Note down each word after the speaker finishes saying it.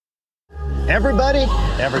Everybody,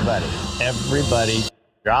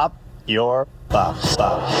 drop your buffs. Drop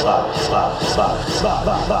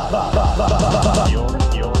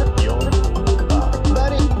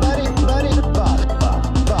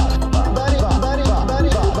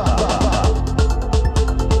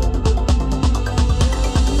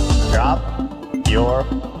your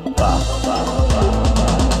buffs.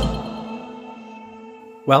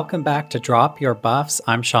 Welcome back to Drop Your Buffs.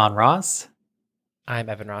 I'm Sean Ross. I'm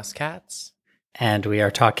Evan Ross Katz. And we are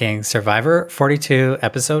talking Survivor 42,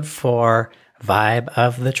 Episode 4, Vibe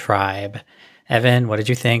of the Tribe. Evan, what did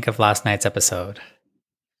you think of last night's episode?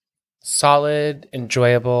 Solid,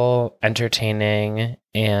 enjoyable, entertaining,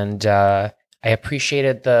 and I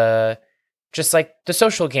appreciated the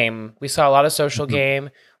social game. We saw a lot of social game.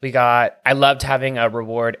 I loved having a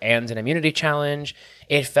reward and an immunity challenge.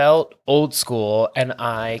 It felt old school, and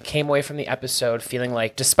I came away from the episode feeling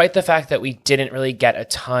like, despite the fact that we didn't really get a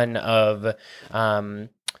ton of the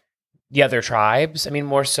other tribes, I mean,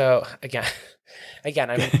 more so, again,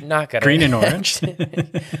 I'm not good at Green and orange.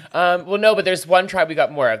 Well, no, but there's one tribe we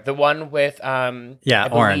got more of. The one with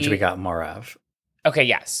orange we got more of. Okay,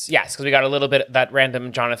 yes, because we got a little bit of that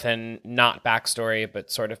random Jonathan, not backstory,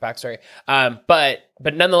 but sort of backstory. But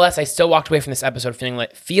nonetheless, I still walked away from this episode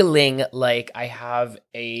feeling like I have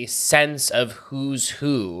a sense of who's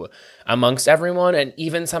who amongst everyone, and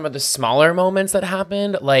even some of the smaller moments that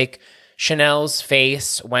happened, like Chanel's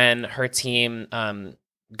face when her team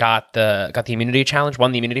got the immunity challenge,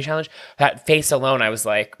 won the immunity challenge. That face alone, I was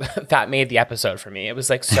like, that made the episode for me. It was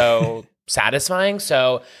like so satisfying.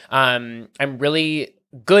 So I'm really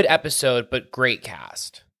good episode, but great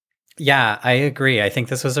cast. Yeah, I agree. I think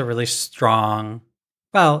this was a really strong.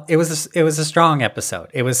 Well, it was a strong episode.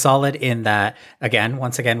 It was solid in that,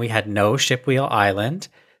 once again, we had no Shipwheel Island.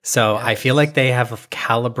 So yes. I feel like they have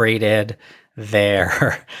calibrated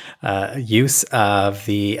their use of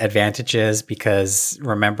the advantages, because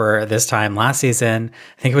remember this time last season,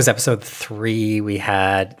 I think it was episode 3, we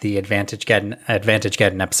had the advantage get an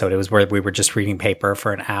episode. It was where we were just reading paper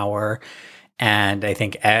for an hour. And I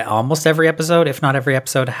think almost every episode, if not every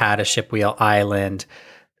episode, had a Shipwheel Island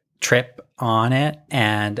trip on it.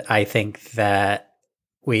 And I think that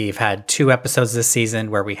we've had 2 episodes this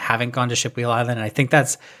season where we haven't gone to Shipwheel Island. And I think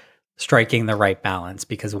that's striking the right balance,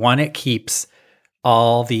 because one, it keeps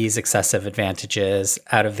all these excessive advantages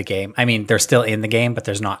out of the game. I mean, they're still in the game, but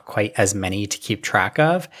there's not quite as many to keep track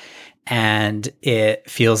of. And it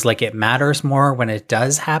feels like it matters more when it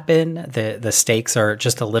does happen. The stakes are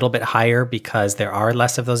just a little bit higher because there are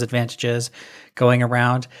less of those advantages going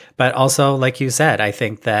around. But also, like you said, I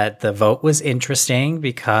think that the vote was interesting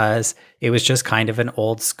because it was just kind of an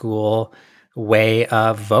old school way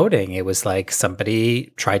of voting. It was like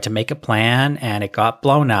somebody tried to make a plan and it got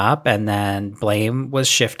blown up, and then blame was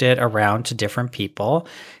shifted around to different people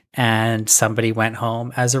and somebody went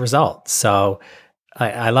home as a result. So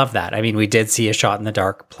I love that. I mean, we did see a shot in the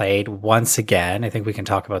dark played once again. I think we can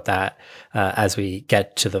talk about that as we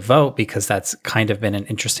get to the vote, because that's kind of been an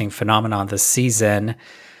interesting phenomenon this season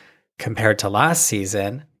compared to last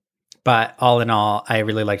season. But all in all, I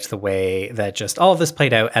really liked the way that just all of this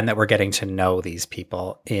played out, and that we're getting to know these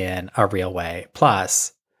people in a real way.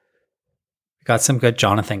 Plus, we got some good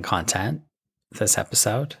Jonathan content this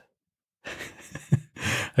episode.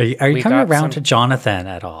 Are you coming around to Jonathan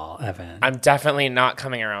at all, Evan? I'm definitely not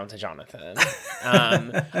coming around to Jonathan.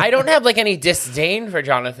 I don't have any disdain for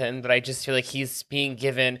Jonathan, but I just feel like he's being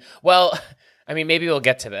given, well, I mean, maybe we'll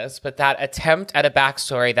get to this, but that attempt at a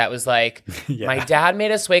backstory that was like, my dad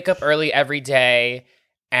made us wake up early every day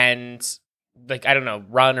and I don't know,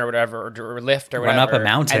 run or whatever, or lift or whatever. Run up a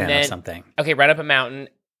mountain or something. Okay, run up a mountain.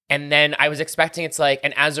 And then I was expecting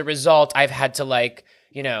and as a result, I've had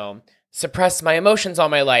to suppress my emotions all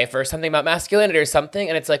my life, or something about masculinity or something.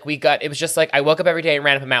 And it's like, it was just I woke up every day and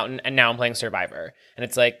ran up a mountain, and now I'm playing Survivor. And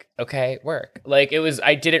it's like, okay, work.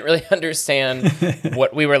 I didn't really understand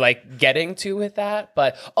what we were getting to with that.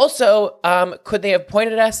 But also, could they have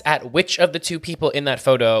pointed us at which of the 2 people in that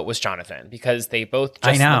photo was Jonathan? Because they both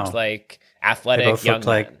just looked like athletic young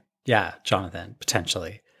men. Yeah, Jonathan,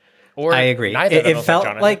 potentially. Or I agree. It felt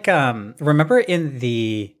like remember in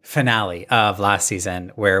the finale of last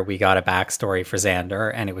season where we got a backstory for Xander,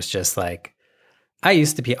 and it was just like, I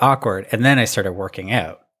used to be awkward and then I started working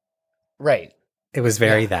out. Right. It was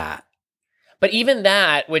very that. But even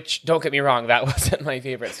that, which don't get me wrong, that wasn't my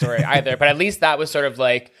favorite story either. But at least that was sort of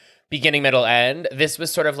beginning, middle, end. This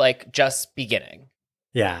was sort of just beginning.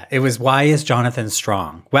 Yeah. It was, why is Jonathan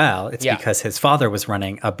strong? Well, it's because his father was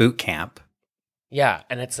running a boot camp. Yeah,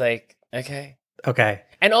 and it's like, okay. Okay.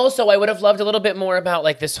 And also, I would have loved a little bit more about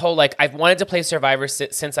like this whole like I've wanted to play Survivor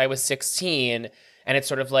since I was 16, and it's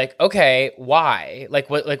sort of like, okay, why? Like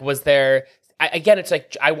what? Like was there? Again, it's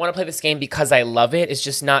like I want to play this game because I love it. It's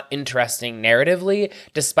just not interesting narratively,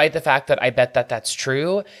 despite the fact that I bet that that's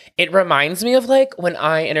true. It reminds me of like when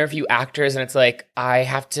I interview actors and it's like I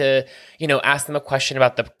have to, ask them a question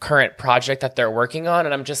about the current project that they're working on.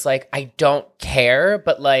 And I'm just like, I don't care,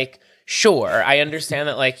 but like, sure, I understand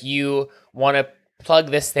that like you want to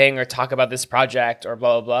plug this thing or talk about this project or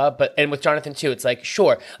blah, blah, blah. And with Jonathan too, it's like,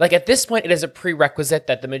 sure. Like at this point, it is a prerequisite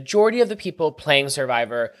that the majority of the people playing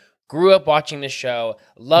Survivor grew up watching this show,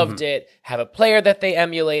 loved it, have a player that they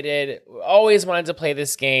emulated, always wanted to play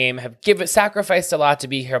this game, have sacrificed a lot to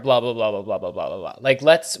be here, blah, blah, blah, blah, blah, blah, blah, blah, blah. Like,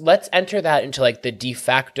 let's enter that into like the de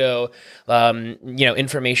facto,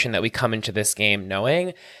 information that we come into this game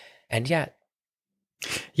knowing. And yet.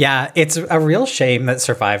 Yeah, it's a real shame that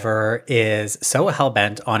Survivor is so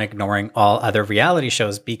hell-bent on ignoring all other reality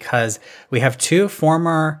shows, because we have two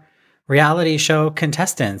former reality show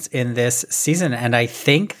contestants in this season. And I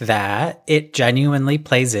think that it genuinely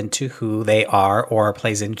plays into who they are or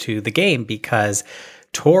plays into the game, because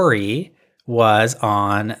Tori was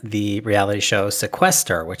on the reality show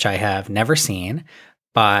Sequester, which I have never seen.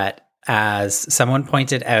 But as someone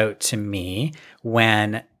pointed out to me,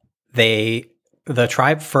 when the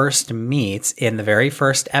tribe first meets in the very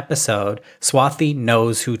first episode, Swathi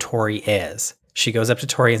knows who Tori is. She goes up to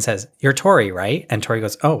Tori and says, "You're Tori, right?" And Tori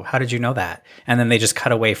goes, "Oh, how did you know that?" And then they just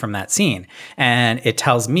cut away from that scene. And it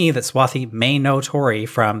tells me that Swathi may know Tori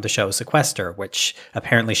from the show Sequester, which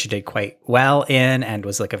apparently she did quite well in and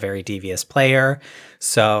was like a very devious player.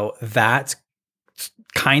 So that's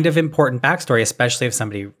kind of important backstory, especially if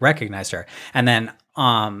somebody recognized her. And then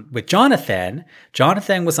with Jonathan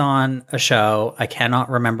was on a show. I cannot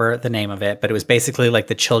remember the name of it, but it was basically like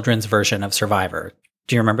the children's version of Survivor.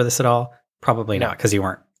 Do you remember this at all? Probably not, because you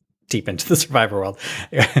weren't deep into the Survivor world.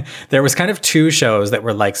 There was kind of two shows that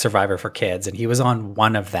were like Survivor for kids, and he was on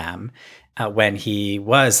one of them when he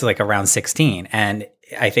was like around 16. And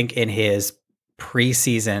I think in his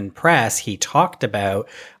preseason press, he talked about,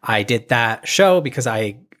 I did that show because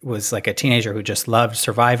I was like a teenager who just loved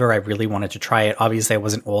Survivor. I really wanted to try it. Obviously, I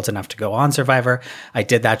wasn't old enough to go on Survivor. I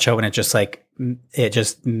did that show, and it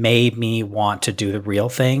just made me want to do the real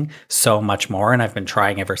thing so much more. And I've been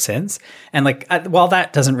trying ever since. And like, while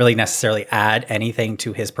that doesn't really necessarily add anything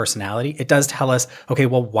to his personality, it does tell us, okay,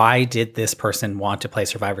 well, why did this person want to play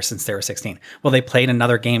Survivor since they were 16? Well, they played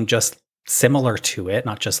another game just similar to it,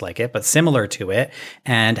 not just like it, but similar to it,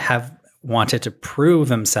 and have wanted to prove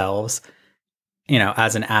themselves,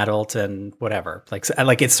 as an adult and whatever.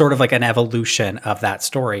 Like it's sort of like an evolution of that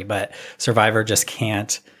story, but Survivor just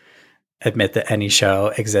can't admit that any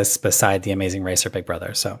show exists beside The Amazing Race or Big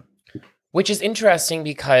Brother. So, which is interesting,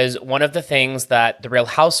 because one of the things that The Real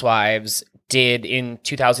Housewives did in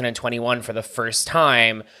 2021 for the first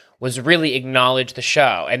time was really acknowledge the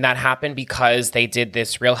show. And that happened because they did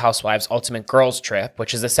this Real Housewives Ultimate Girls Trip,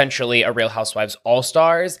 which is essentially a Real Housewives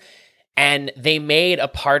All-Stars. And they made a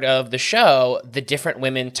part of the show the different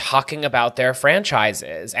women talking about their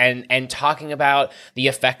franchises and talking about the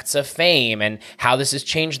effects of fame and how this has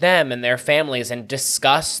changed them and their families, and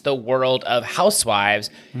discuss the world of housewives.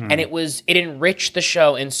 And it enriched the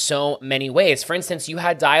show in so many ways. For instance, you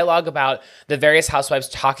had dialogue about the various housewives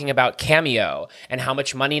talking about Cameo and how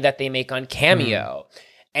much money that they make on Cameo.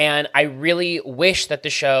 And I really wish that the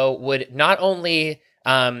show would not only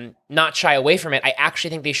not shy away from it. I actually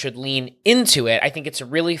think they should lean into it. I think it's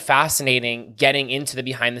really fascinating getting into the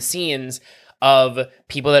behind the scenes of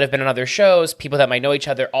people that have been on other shows, people that might know each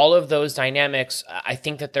other, all of those dynamics. I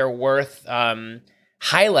think that they're worth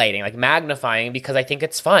highlighting, like magnifying, because I think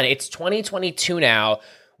it's fun. It's 2022 now.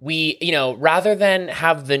 We, rather than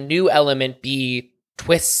have the new element be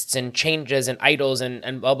twists and changes and idols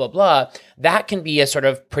and blah, blah, blah, that can be a sort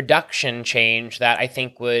of production change that I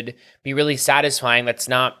think would be really satisfying. That's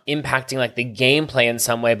not impacting like the gameplay in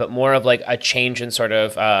some way, but more of like a change in sort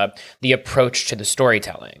of the approach to the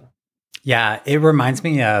storytelling. Yeah, it reminds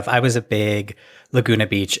me of, I was a big Laguna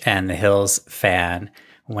Beach and The Hills fan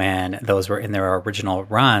when those were in their original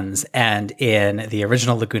runs. And in the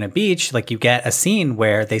original Laguna Beach, like you get a scene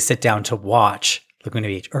where they sit down to watch Laguna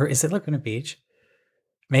Beach. Or is it Laguna Beach?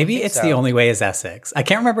 Maybe it's so. The Only Way is Essex. I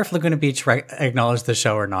can't remember if Laguna Beach acknowledged the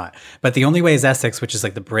show or not. But The Only Way is Essex, which is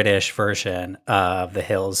like the British version of The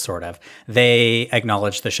Hills, sort of, they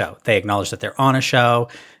acknowledge the show. They acknowledge that they're on a show.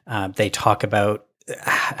 They talk about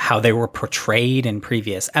how they were portrayed in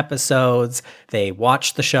previous episodes. They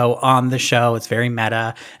watch the show on the show. It's very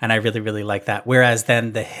meta. And I really, really like that. Whereas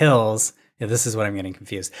then The Hills Yeah, this is what I'm getting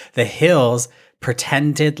confused. The Hills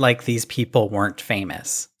pretended like these people weren't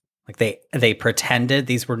famous. Like they pretended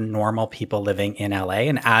these were normal people living in LA.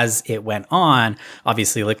 And as it went on,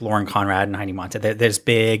 obviously like Lauren Conrad and Heidi Monta, there's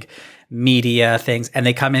big media things, and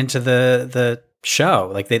they come into the show.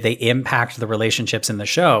 Like they impact the relationships in the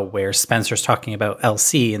show, where Spencer's talking about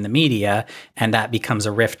LC in the media, and that becomes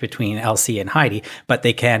a rift between LC and Heidi, but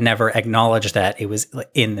they can never acknowledge that it was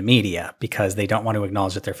in the media because they don't want to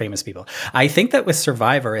acknowledge that they're famous people. I think that with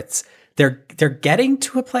Survivor, they're getting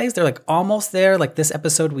to a place. They're like almost there. Like this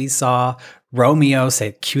episode, we saw Romeo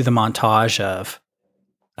say, cue the montage of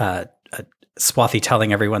Swathi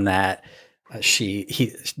telling everyone that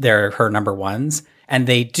they're her number ones, and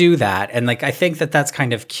they do that. And like I think that that's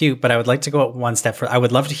kind of cute. But I would like to go one step further. I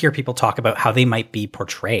would love to hear people talk about how they might be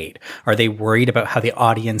portrayed. Are they worried about how the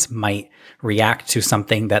audience might react to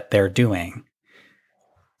something that they're doing?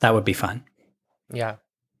 That would be fun. Yeah.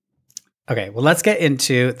 Okay, well, let's get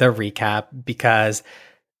into the recap, because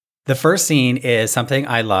the first scene is something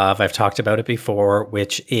I love. I've talked about it before,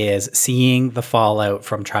 which is seeing the fallout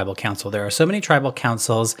from tribal council. There are so many tribal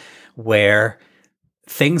councils where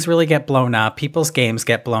things really get blown up, people's games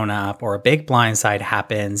get blown up, or a big blindside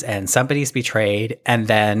happens and somebody's betrayed, and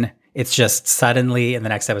then it's just suddenly in the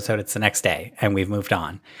next episode, it's the next day and we've moved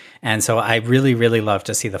on. And so I really, really love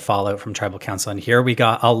to see the fallout from tribal council. And here we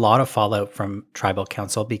got a lot of fallout from tribal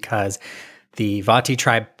council, because the Vati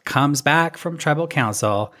tribe comes back from tribal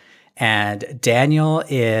council, and Daniel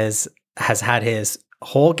has had his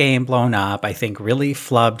whole game blown up. I think really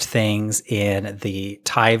flubbed things in the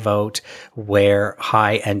tie vote, where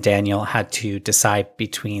Hai and Daniel had to decide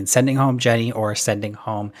between sending home Jenny or sending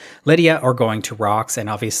home Lydia, or going to Rocks. And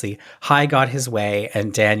obviously Hai got his way,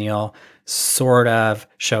 and Daniel sort of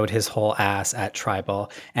showed his whole ass at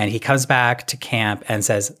tribal. And he comes back to camp and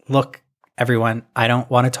says, look, everyone, I don't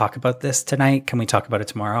want to talk about this tonight. Can we talk about it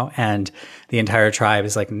tomorrow? And the entire tribe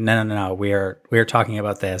is like, no. We're talking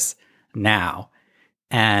about this now.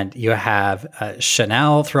 And you have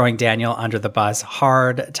Chanel throwing Daniel under the bus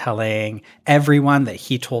hard, telling everyone that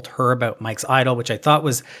he told her about Mike's idol, which I thought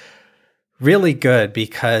was really good,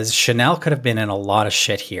 because Chanel could have been in a lot of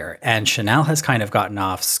shit here. And Chanel has kind of gotten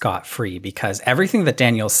off scot-free, because everything that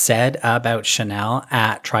Daniel said about Chanel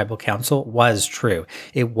at Tribal Council was true.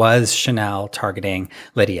 It was Chanel targeting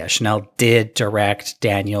Lydia. Chanel did direct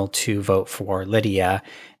Daniel to vote for Lydia,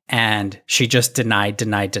 and she just denied.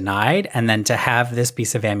 And then to have this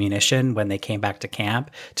piece of ammunition when they came back to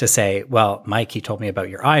camp to say, well, Mike, he told me about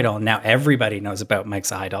your idol. Now everybody knows about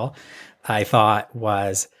Mike's idol, I thought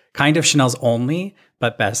was kind of Chanel's only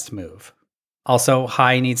but best move. Also,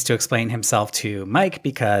 Hai needs to explain himself to Mike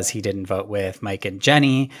because he didn't vote with Mike and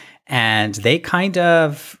Jenny, and they kind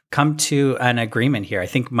of come to an agreement here. I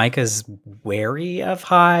think Mike is wary of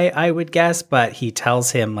Hai, I would guess, but he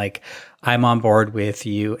tells him, like, I'm on board with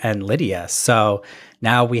you and Lydia. So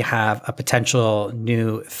now we have a potential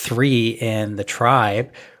new 3 in the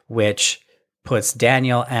tribe, which puts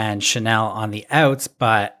Daniel and Chanel on the outs,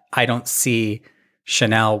 but I don't see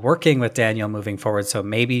Chanel working with Daniel moving forward. So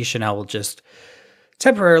maybe Chanel will just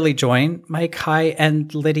temporarily join Mike, Hai,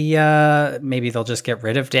 and Lydia. Maybe they'll just get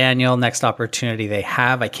rid of Daniel next opportunity they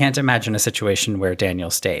have. I can't imagine a situation where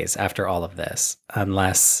Daniel stays after all of this,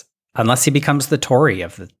 unless he becomes the Tory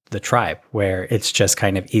of the tribe, where it's just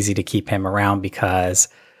kind of easy to keep him around because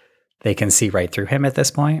they can see right through him at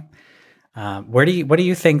this point. What do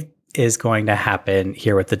you think is going to happen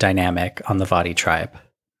here with the dynamic on the Vati tribe?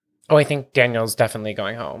 Oh, I think Daniel's definitely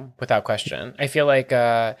going home without question. I feel like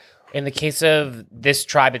in the case of this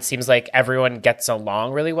tribe, it seems like everyone gets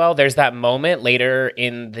along really well. There's that moment later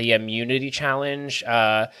in the immunity challenge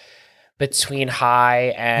between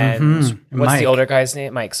Hai and what's Mike. The older guy's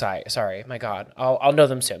name? Mike. Sorry. My God, I'll know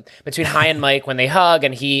them soon. Between Hai and Mike, when they hug,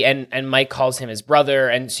 and he and Mike calls him his brother,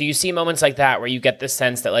 and so you see moments like that where you get the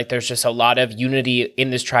sense that like there's just a lot of unity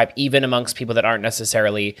in this tribe, even amongst people that aren't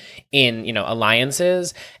necessarily in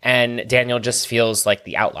alliances. And Daniel just feels like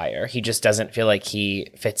the outlier. He just doesn't feel like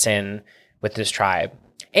he fits in with this tribe.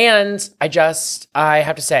 And I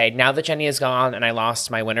have to say, now that Jenny is gone and I lost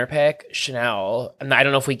my winner pick, Chanel, and I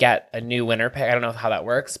don't know if we get a new winner pick. I don't know how that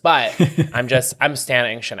works, but I'm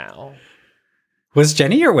standing Chanel. Was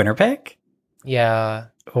Jenny your winner pick? Yeah.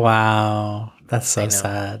 Wow. That's so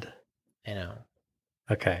sad. I know.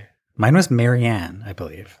 Okay. Mine was Marianne, I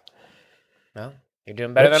believe. Well, you're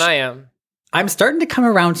doing better than I am. I'm starting to come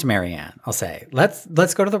around to Marianne, I'll say.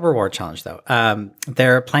 Let's go to the reward challenge, though.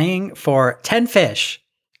 They're playing for 10 fish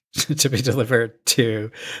to be delivered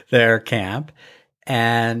to their camp.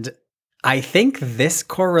 And I think this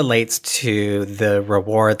correlates to the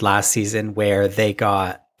reward last season where they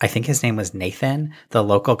got I think his name was Nathan, the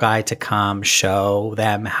local guy, to come show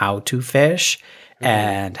them how to fish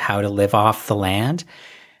and how to live off the land.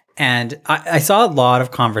 And I saw a lot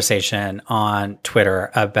of conversation on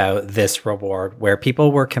Twitter about this reward where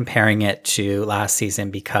people were comparing it to last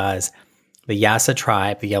season because the Yasa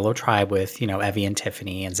tribe, the yellow tribe with, Evie and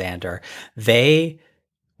Tiffany and Xander, they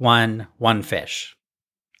won 1 fish.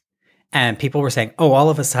 And people were saying, oh, all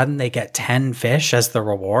of a sudden they get 10 fish as the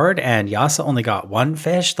reward and Yasa only got 1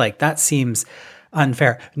 fish. Like, that seems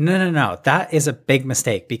unfair. No. That is a big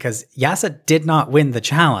mistake because Yasa did not win the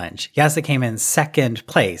challenge. Yasa came in 2nd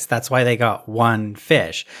place. That's why they got 1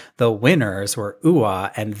 fish. The winners were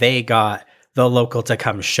Ua, and they got the local to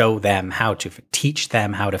come show them how to teach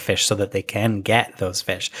them how to fish so that they can get those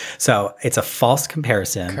fish. So it's a false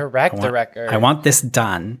comparison. Correct the record. I want this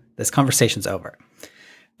done. This conversation's over.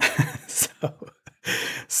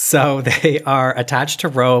 So they are attached to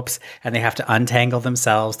ropes and they have to untangle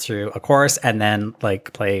themselves through a course and then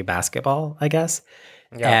play basketball, I guess.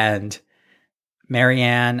 Yeah. And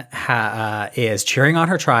Marianne is cheering on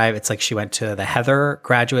her tribe. It's like she went to the Heather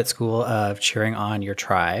Graduate School of Cheering on Your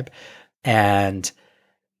Tribe. And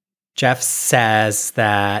Jeff says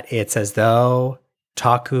that it's as though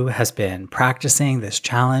Taku has been practicing this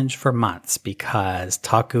challenge for months because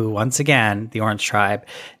Taku, once again, the Orange Tribe,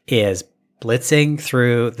 is blitzing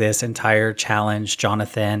through this entire challenge.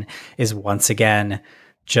 Jonathan is once again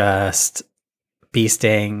just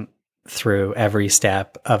beasting through every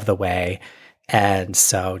step of the way. And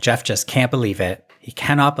so Jeff just can't believe it. He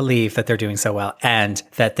cannot believe that they're doing so well and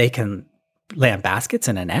that they can land baskets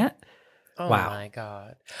in a net. Oh wow. My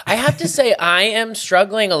God. I have to say, I am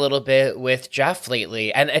struggling a little bit with Jeff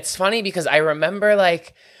lately. And it's funny because I remember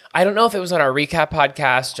I don't know if it was on our recap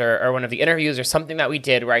podcast or one of the interviews or something that we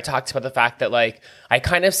did where I talked about the fact that I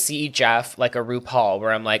kind of see Jeff like a RuPaul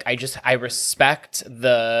where I'm like, I respect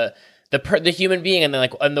the human being and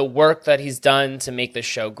and the work that he's done to make the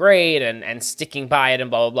show great and sticking by it and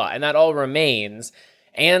blah, blah, blah. And that all remains.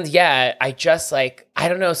 And yet I just I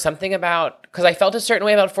don't know, something about, because I felt a certain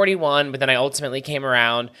way about 41, but then I ultimately came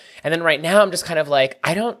around. And then right now I'm just kind of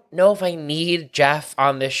I don't know if I need Jeff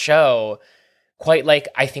on this show quite like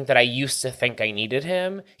I think that I used to think I needed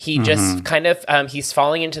him. He just kind of, he's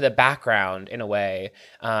falling into the background in a way.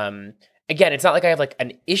 Again, it's not like I have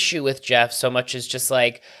an issue with Jeff so much as just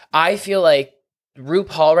I feel like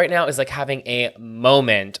RuPaul right now is having a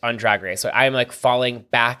moment on Drag Race. So I'm falling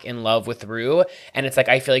back in love with Ru. And it's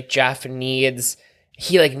I feel like Jeff needs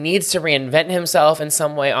to reinvent himself in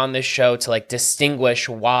some way on this show to distinguish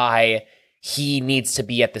why he needs to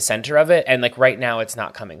be at the center of it. And right now it's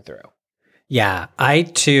not coming through. Yeah, I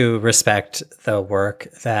too respect the work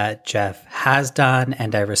that Jeff has done,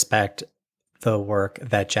 and I respect the work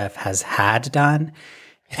that Jeff has had done.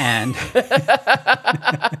 And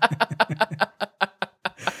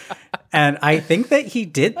and I think that he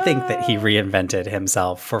did think that he reinvented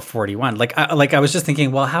himself for 41. I was just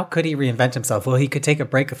thinking, well, how could he reinvent himself? Well, he could take a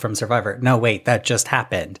break from Survivor. No, wait, that just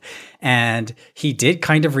happened. And he did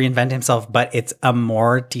kind of reinvent himself, but it's a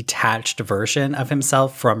more detached version of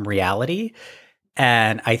himself from reality.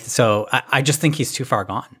 And I just think he's too far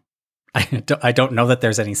gone. I don't know that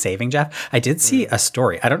there's any saving Jeff. I did see a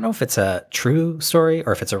story. I don't know if it's a true story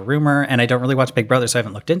or if it's a rumor, and I don't really watch Big Brother, so I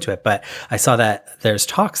haven't looked into it, but I saw that there's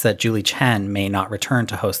talks that Julie Chen may not return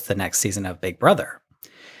to host the next season of Big Brother.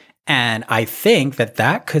 And I think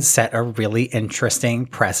that could set a really interesting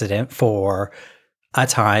precedent for a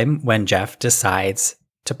time when Jeff decides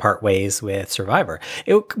to part ways with Survivor.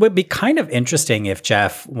 It would be kind of interesting if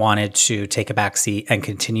Jeff wanted to take a back seat and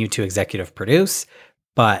continue to executive produce,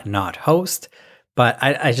 but not host. But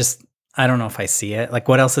I don't know if I see it.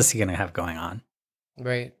 What else is he going to have going on?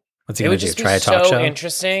 Right. What's he going to do? Try a talk show? It would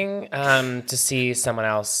just be so interesting to see someone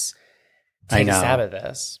else take a stab at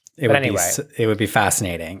this. It would be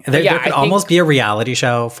fascinating. There could almost be a reality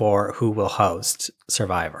show for who will host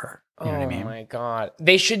Survivor. You know what I mean? Oh my God.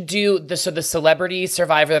 They should do the celebrity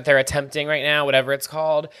Survivor that they're attempting right now, whatever it's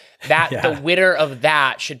called, the winner of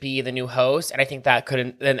that should be the new host. And I think that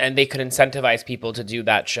and they could incentivize people to do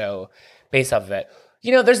that show based off of it.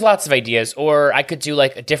 There's lots of ideas, or I could do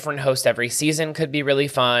a different host every season could be really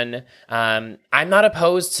fun. I'm not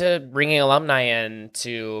opposed to bringing alumni in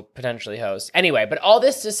to potentially host. Anyway, but all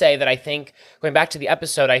this to say that I think going back to the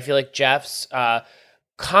episode, I feel like Jeff's,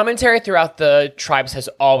 commentary throughout the tribes has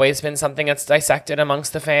always been something that's dissected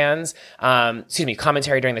amongst the fans.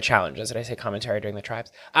 Commentary during the challenges. Did I say commentary during the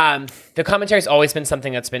tribes? The commentary has always been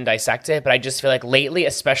something that's been dissected, but I just feel like lately,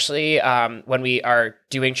 especially when we are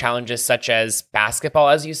doing challenges such as basketball,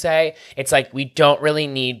 as you say, it's like we don't really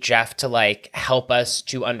need Jeff to like help us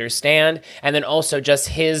to understand. And then also just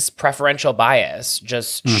his preferential bias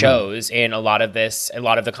just shows in a lot of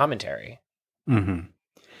the commentary. Mm-hmm.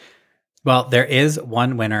 Well, there is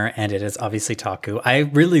one winner, and it is obviously Taku. I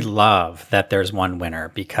really love that there's one winner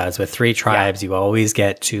because with 3 tribes, you always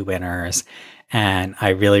get 2 winners. And I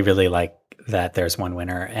really, really like that there's one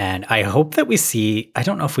winner. And I hope that we see, I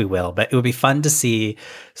don't know if we will, but it would be fun to see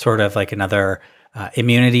sort of like another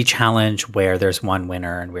immunity challenge where there's one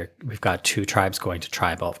winner and we've got 2 tribes going to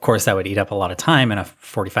tribal. Of course, that would eat up a lot of time in a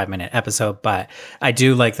 45-minute episode, but I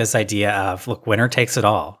do like this idea of, look, winner takes it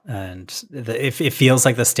all. And it feels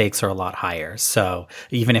like the stakes are a lot higher. So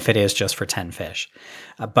even if it is just for 10 fish.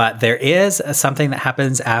 But there is something that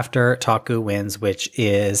happens after Taku wins, which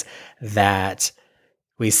is that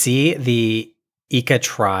we see the Ika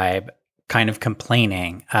tribe kind of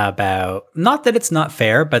complaining about, not that it's not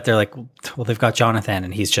fair, but they're like, well, they've got Jonathan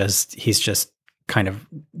and he's just kind of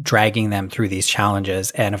dragging them through these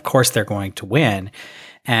challenges. And of course they're going to win.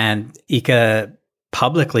 And Ika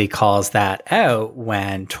publicly calls that out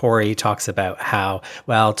when Tori talks about how,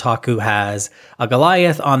 well, Taku has a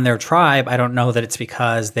Goliath on their tribe. I don't know that it's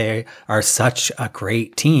because they are such a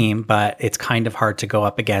great team, but it's kind of hard to go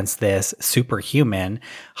up against this superhuman.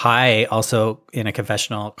 Hai also in a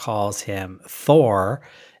confessional calls him Thor.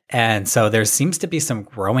 And so there seems to be some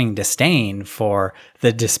growing disdain for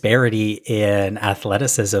the disparity in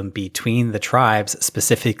athleticism between the tribes,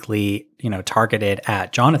 specifically, targeted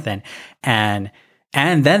at Jonathan.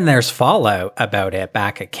 And then there's fallout about it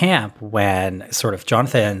back at camp when sort of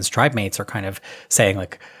Jonathan's tribe mates are kind of saying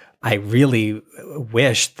like, I really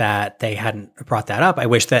wish that they hadn't brought that up. I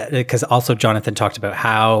wish that, because also Jonathan talked about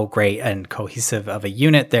how great and cohesive of a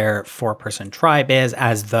unit their 4-person tribe is,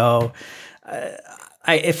 as though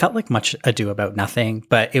it felt like much ado about nothing,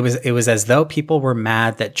 but it was as though people were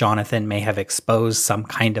mad that Jonathan may have exposed some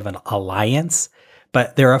kind of an alliance.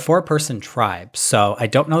 But they're a 4-person tribe, so I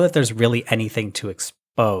don't know that there's really anything to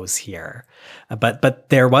expose here. But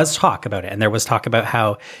there was talk about it, and there was talk about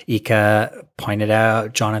how Ika pointed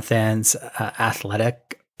out Jonathan's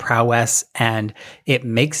athletic prowess, and it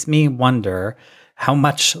makes me wonder how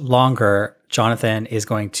much longer Jonathan is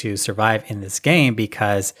going to survive in this game,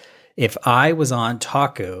 because if I was on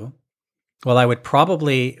Taku, well, I would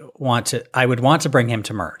want to bring him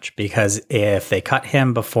to merge, because if they cut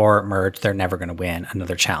him before merge, they're never going to win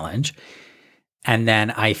another challenge. And then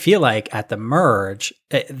I feel like at the merge,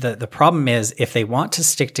 the problem is if they want to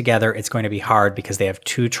stick together, it's going to be hard because they have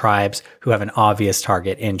 2 tribes who have an obvious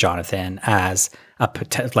target in Jonathan as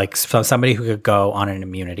somebody who could go on an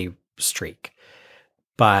immunity streak.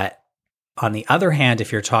 But on the other hand,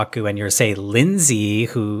 if you're Taku and you're, say, Lindsay,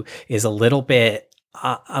 who is a little bit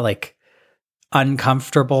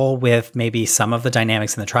uncomfortable with maybe some of the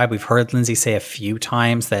dynamics in the tribe. We've heard Lindsay say a few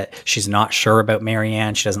times that she's not sure about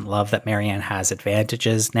Marianne. She doesn't love that Marianne has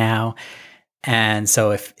advantages now. And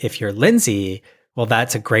so if you're Lindsay, well,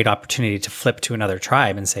 that's a great opportunity to flip to another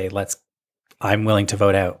tribe and say, I'm willing to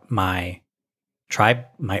vote out my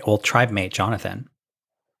old tribe mate, Jonathan.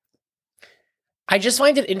 I just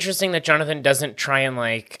find it interesting that Jonathan doesn't try and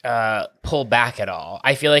pull back at all.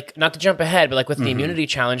 I feel like, not to jump ahead, but with the immunity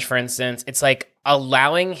challenge, for instance, it's like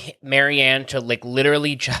allowing Marianne to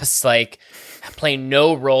literally just play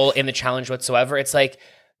no role in the challenge whatsoever. It's like,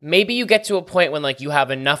 maybe you get to a point when you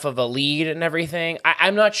have enough of a lead and everything.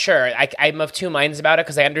 I'm not sure. I'm of 2 minds about it,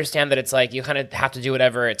 because I understand that it's you kind of have to do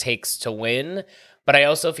whatever it takes to win. But I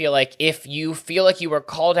also feel like if you feel like you were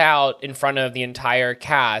called out in front of the entire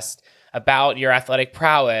cast about your athletic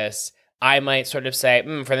prowess, I might sort of say,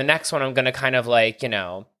 for the next one, I'm going to kind of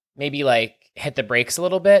maybe hit the brakes a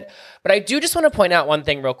little bit. But I do just want to point out one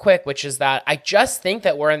thing real quick, which is that I just think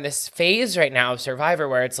that we're in this phase right now of Survivor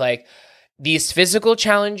where it's these physical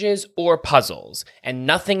challenges or puzzles and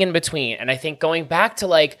nothing in between. And I think going back to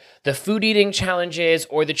the food eating challenges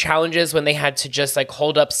or the challenges when they had to just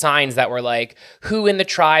hold up signs that were who in the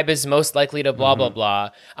tribe is most likely to blah, blah, blah.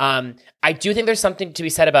 I do think there's something to be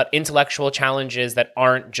said about intellectual challenges that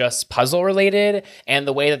aren't just puzzle related, and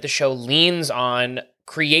the way that the show leans on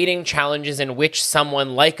creating challenges in which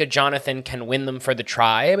someone like a Jonathan can win them for the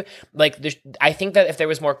tribe. I think that if there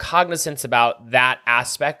was more cognizance about that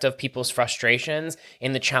aspect of people's frustrations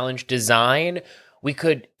in the challenge design, we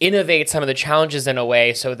could innovate some of the challenges in a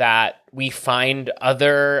way so that we find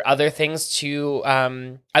other things to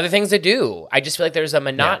do. I just feel like there's a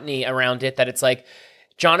monotony around it that it's like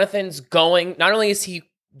Jonathan's going, not only is he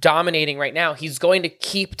dominating right now, he's going to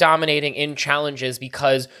keep dominating in challenges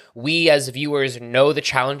because we as viewers know the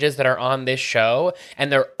challenges that are on this show,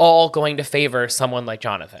 and they're all going to favor someone like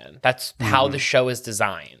Jonathan. That's how the show is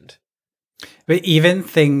designed. But even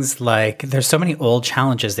things like, there's so many old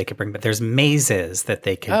challenges they could bring, but there's mazes that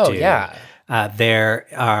they could do. Yeah. There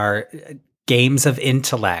are games of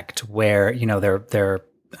intellect where, they're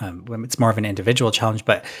it's more of an individual challenge,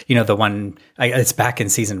 but the one, it's back in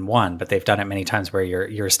season 1, but they've done it many times where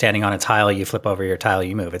you're standing on a tile, you flip over your tile,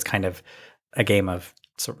 you move. It's kind of a game of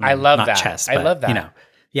I love not that. chess, I but, love that.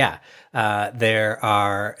 Yeah. There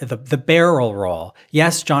are the barrel roll.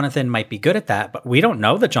 Yes, Jonathan might be good at that, but we don't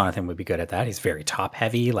know that Jonathan would be good at that. He's very top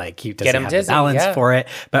heavy. Like, he doesn't have the balance for it.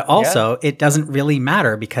 But also, it doesn't really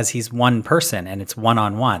matter because he's one person and it's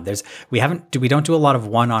one-on-one. We don't do a lot of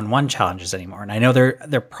one-on-one challenges anymore. And I know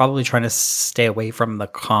they're probably trying to stay away from the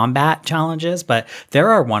combat challenges, but there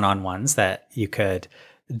are one-on-ones that you could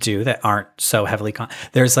do that aren't so heavily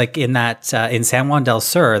there's like in that in San Juan del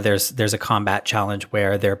Sur there's a combat challenge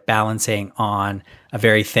where they're balancing on a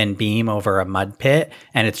very thin beam over a mud pit,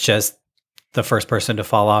 and it's just the first person to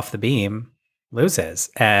fall off the beam loses,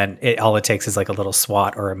 and all it takes is like a little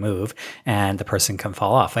swat or a move and the person can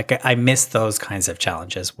fall off. Like, I miss those kinds of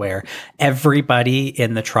challenges where everybody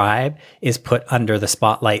in the tribe is put under the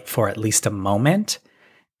spotlight for at least a moment,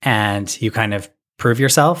 and you kind of prove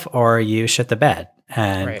yourself or you shit the bed.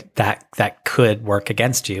 And that could work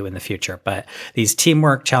against you in the future. But these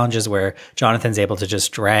teamwork challenges where Jonathan's able to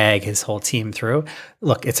just drag his whole team through,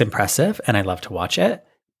 look, it's impressive and I love to watch it,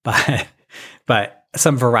 but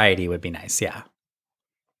some variety would be nice. Yeah.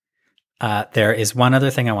 There is one other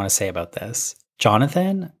thing I want to say about this.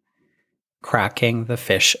 Jonathan cracking the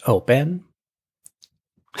fish open.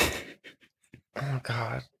 Oh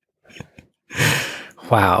God.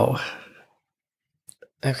 Wow.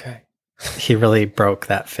 Okay. He really broke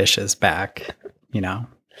that fish's back,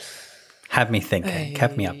 had me thinking,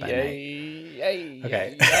 kept me up at night.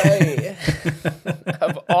 Okay.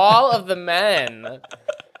 Of all of the men.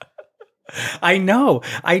 I know.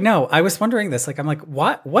 I was wondering this. Like, I'm like,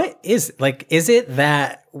 what is it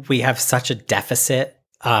that we have such a deficit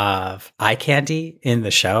of eye candy in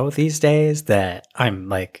the show these days that I'm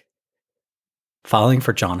like falling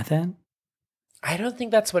for Jonathan? I don't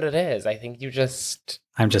think that's what it is. I think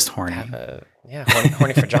I'm just horny.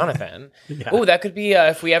 Horny for Jonathan. Yeah. Oh, that could be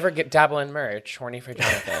if we ever dabble in merch, horny for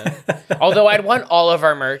Jonathan. Although I'd want all of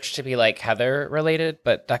our merch to be like Heather related,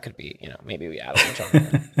 but that could be, maybe we add a little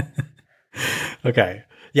Jonathan. Okay.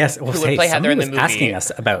 Yes. Well, who would play Heather in the was movie? Asking us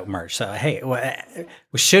about merch. So, hey,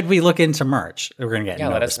 should we look into merch? We're going to get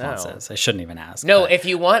no responses. I shouldn't even ask. No, if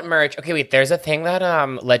you want merch. Okay, wait. There's a thing that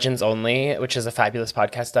Legends Only, which is a fabulous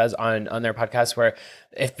podcast, does on their podcast where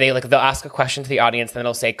if they'll ask a question to the audience, then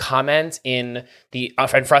it'll say comment in the,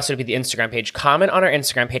 and for us it would be the Instagram page, comment on our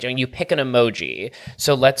Instagram page, and you pick an emoji.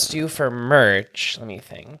 So let's do for merch. Let me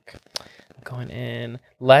think. Going in.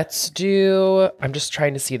 Let's do, I'm just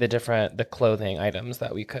trying to see the clothing items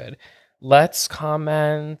that we could. Let's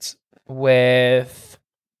comment with,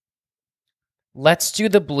 let's do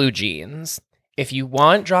the blue jeans. If you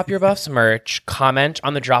want Drop Your Buffs merch, comment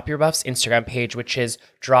on the Drop Your Buffs Instagram page, which is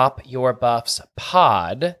Drop Your Buffs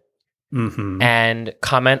Pod, and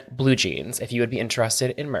comment blue jeans if you would be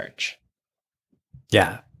interested in merch.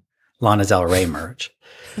 Yeah. Lana Del Rey merch.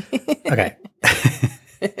 Okay.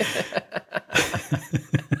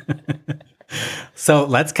 So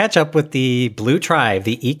let's catch up with the Blue Tribe,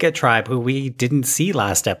 the Ika tribe, who we didn't see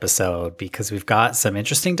last episode because we've got some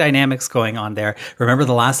interesting dynamics going on there. Remember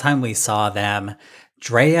the last time we saw them,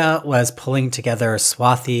 Drea was pulling together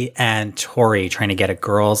Swathi and Tori, trying to get a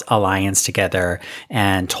girls' alliance together,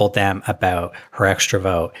 and told them about her extra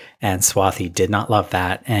vote. And Swathi did not love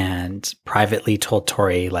that and privately told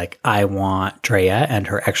Tori, like, I want Drea and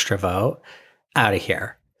her extra vote out of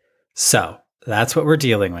here. So that's what we're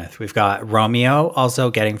dealing with. We've got Romeo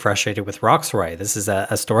also getting frustrated with Roxroy. This is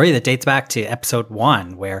a story that dates back to episode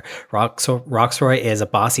 1, where Roxroy is a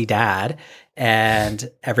bossy dad,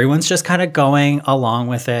 and everyone's just kind of going along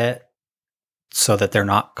with it so that they're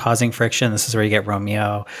not causing friction. This is where you get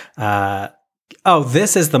Romeo.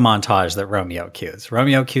 This is the montage that Romeo cues.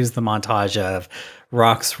 Romeo cues the montage of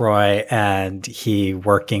Roxroy and he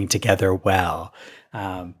working together well.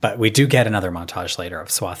 But we do get another montage later of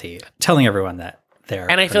Swathi telling everyone that there.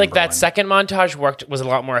 And I for feel like number that one. second montage was a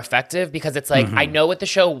lot more effective because it's like, I know what the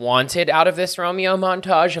show wanted out of this Romeo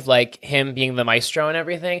montage of like him being the maestro and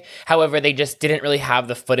everything. However, they just didn't really have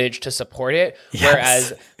the footage to support it. Yes.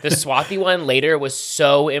 Whereas the Swathi one later was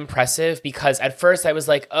so impressive because at first I was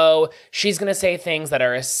like, oh, she's going to say things that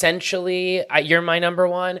are essentially, you're my number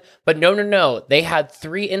one. But no. They had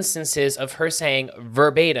 3 instances of her saying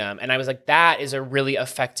verbatim. And I was like, that is a really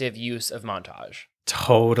effective use of montage.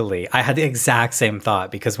 Totally. I had the exact same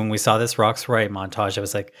thought because when we saw this Roxroy montage, I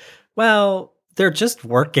was like, well, they're just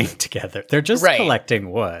working together. They're just Right.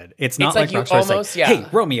 collecting wood. It's not like like you Roxroy's almost- like, yeah. hey,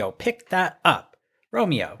 Romeo, pick that up.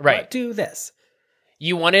 Romeo, Right. do this.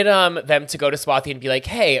 You wanted them to go to Swathi and be like,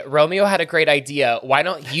 hey, Romeo had a great idea. Why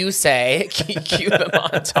don't you say, cue the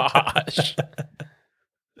montage?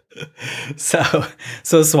 So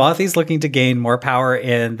Swathi's looking to gain more power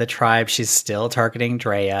in the tribe. She's still targeting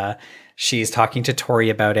Drea. She's talking to Tori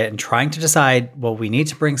about it and trying to decide, well, we need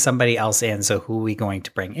to bring somebody else in. So who are we going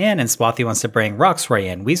to bring in? And Swathi wants to bring Roxroy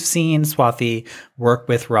in. We've seen Swathi work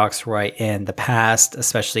with Roxroy in the past,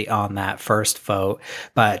 especially on that first vote.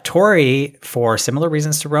 But Tori, for similar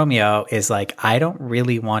reasons to Romeo, is like, I don't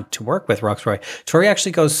really want to work with Roxroy. Tori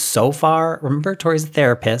actually goes so far. Remember, Tori's a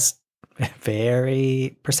therapist,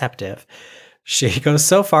 very perceptive. She goes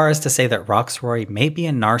so far as to say that Roxroy may be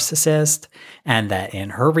a narcissist and that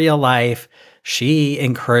in her real life, she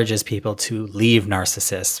encourages people to leave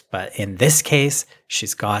narcissists. But in this case,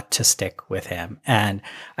 she's got to stick with him. And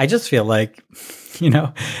I just feel like,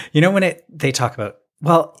 when they talk about,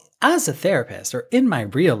 well, as a therapist or in my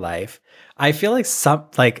real life, I feel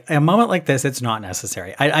like a moment like this, it's not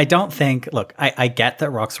necessary. I don't think, look, I get that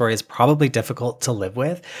Roxroy is probably difficult to live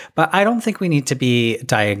with, but I don't think we need to be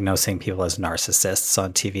diagnosing people as narcissists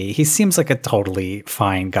on TV. He seems like a totally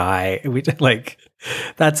fine guy.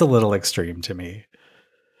 That's a little extreme to me.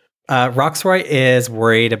 Roxroy is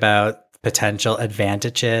worried about potential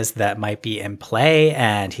advantages that might be in play.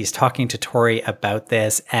 And he's talking to Tori about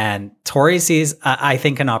this. And Tori sees, I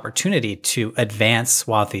think, an opportunity to advance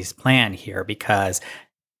Swathi's plan here because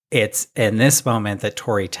it's in this moment that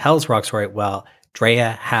Tori tells Roxroy, well,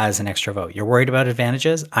 Drea has an extra vote. You're worried about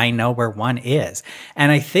advantages? I know where one is.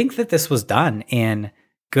 And I think that this was done in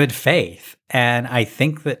good faith. And I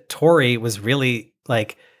think that Tori was really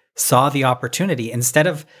saw the opportunity instead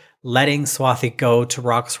of letting Swathi go to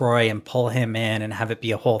Roxroy and pull him in and have it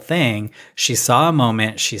be a whole thing. She saw a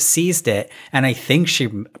moment, she seized it. And I think she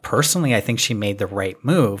made the right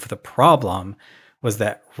move. The problem was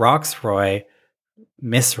that Roxroy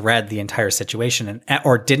misread the entire situation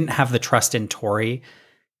or didn't have the trust in Tori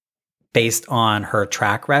based on her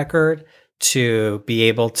track record to be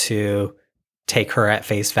able to take her at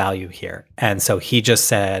face value here. And so he just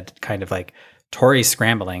said kind of like, Tori's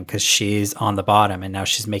scrambling because she's on the bottom and now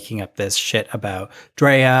she's making up this shit about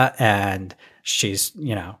Drea and she's,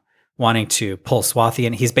 wanting to pull Swathi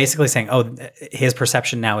in. He's basically saying, oh, his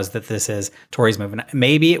perception now is that this is Tori's move. And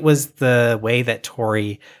maybe it was the way that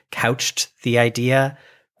Tori couched the idea,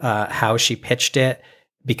 how she pitched it,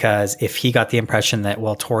 because if he got the impression that,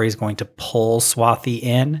 well, Tori's going to pull Swathi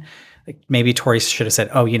in, maybe Tori should have said,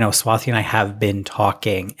 oh, Swathi and I have been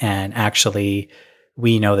talking and actually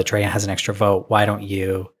we know that Drea has an extra vote. Why don't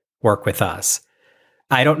you work with us?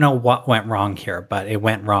 I don't know what went wrong here, but it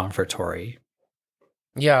went wrong for Tori.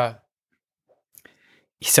 Yeah.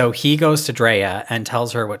 So he goes to Drea and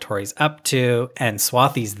tells her what Tori's up to, and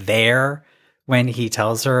Swathi's there when he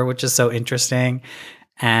tells her, which is so interesting.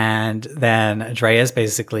 And then Drea's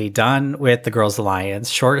basically done with the Girls Alliance,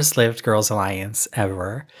 shortest lived Girls Alliance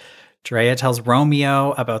ever. Drea tells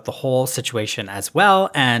Romeo about the whole situation as well,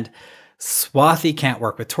 and Swathi can't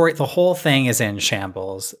work with Tori. The whole thing is in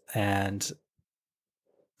shambles, and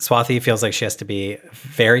Swathi feels like she has to be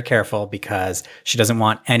very careful because she doesn't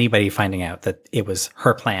want anybody finding out that it was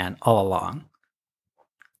her plan all along.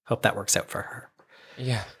 Hope that works out for her.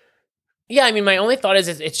 Yeah. Yeah, I mean, my only thought is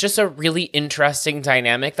it's just a really interesting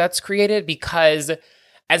dynamic that's created because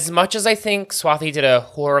as much as I think Swathi did a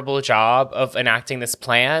horrible job of enacting this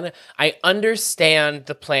plan, I understand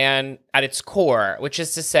the plan at its core, which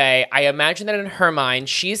is to say, I imagine that in her mind,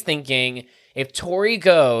 she's thinking if Tori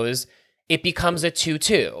goes, it becomes a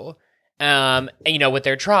 2-2, with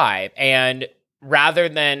their tribe. And rather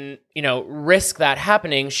than, risk that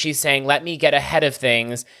happening, she's saying, let me get ahead of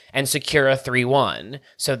things and secure a 3-1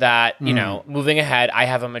 so that, moving ahead, I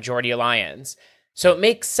have a majority alliance. So it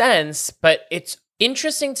makes sense, but it's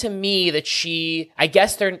interesting to me that I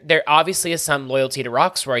guess there obviously is some loyalty to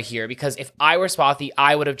Roxroy here, because if I were Swathi,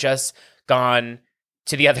 I would have just gone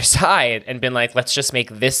to the other side and been like, let's just make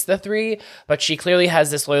this the 3. But she clearly has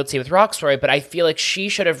this loyalty with Roxroy, but I feel like she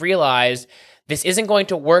should have realized this isn't going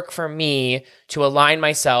to work for me to align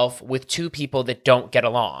myself with two people that don't get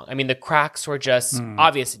along. I mean, the cracks were just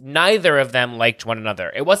obvious. Neither of them liked one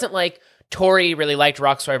another. It wasn't like Tori really liked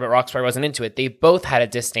Rocksroy, but Rocksroy wasn't into it. They both had a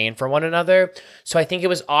disdain for one another. So I think it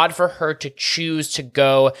was odd for her to choose to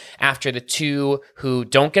go after the two who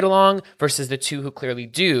don't get along versus the two who clearly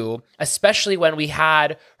do, especially when we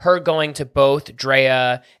had her going to both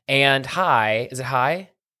Drea and Hai. Is it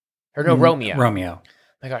Hai? Or no, Romeo. Romeo.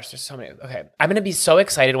 My gosh, there's so many. Okay. I'm going to be so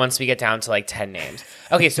excited once we get down to like 10 names.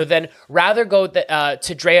 Okay, so then rather go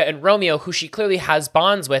to Drea and Romeo, who she clearly has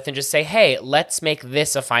bonds with, and just say, hey, let's make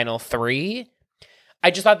this a final 3.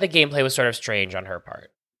 I just thought the gameplay was sort of strange on her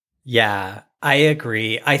part. Yeah, I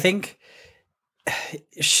agree. I think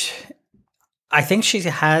she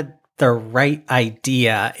had the right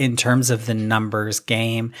idea in terms of the numbers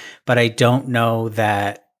game, but I don't know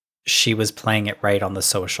that she was playing it right on the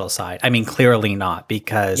social side. I mean, clearly not,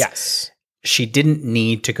 because she didn't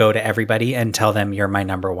need to go to everybody and tell them you're my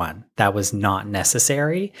number one. That was not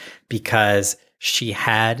necessary because she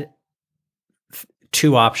had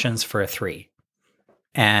 2 options for a 3.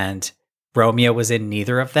 And Romeo was in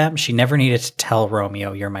neither of them. She never needed to tell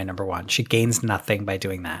Romeo you're my number one. She gains nothing by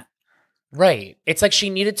doing that. Right. It's like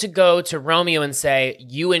she needed to go to Romeo and say,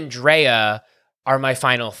 you and Drea are my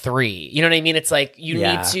final 3. You know what I mean? It's like you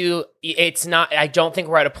need to, it's not, I don't think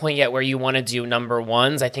we're at a point yet where you want to do number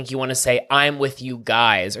ones. I think you want to say, I'm with you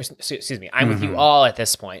guys, or excuse me, I'm with you all at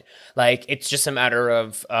this point. Like, it's just a matter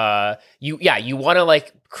of, you want to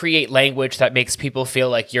like create language that makes people feel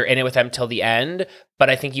like you're in it with them till the end. But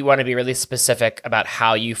I think you want to be really specific about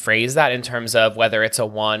how you phrase that in terms of whether it's a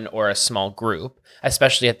one or a small group,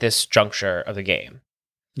 especially at this juncture of the game.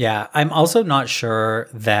 Yeah. I'm also not sure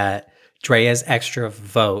that Drea's extra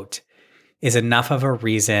vote is enough of a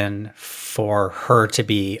reason for her to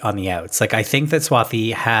be on the outs. Like, I think that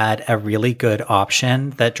Swathi had a really good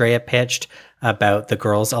option that Drea pitched about the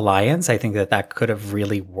Girls Alliance. I think that could have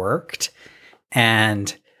really worked.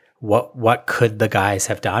 And what could the guys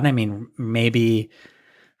have done? I mean, maybe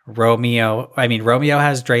Romeo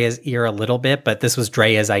has Drea's ear a little bit, but this was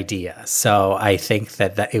Drea's idea. So I think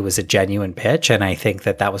that it was a genuine pitch. And I think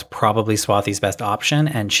that was probably Swathi's best option.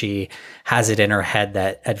 And she has it in her head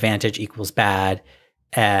that advantage equals bad.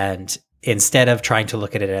 And instead of trying to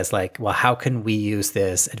look at it as like, well, how can we use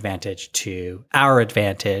this advantage to our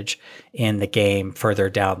advantage in the game further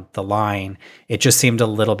down the line? It just seemed a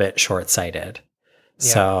little bit short-sighted.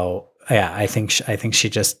 Yeah. So yeah, I think she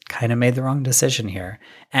just kind of made the wrong decision here.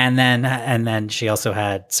 And then she also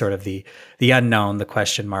had sort of the unknown, the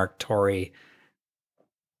question mark, Tori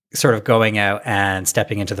sort of going out and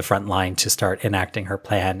stepping into the front line to start enacting her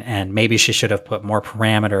plan. And maybe she should have put more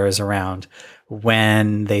parameters around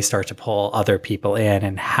when they start to pull other people in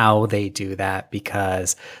and how they do that,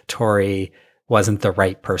 because Tori wasn't the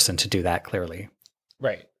right person to do that, clearly.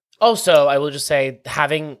 Right. Also, I will just say,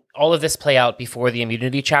 having all of this play out before the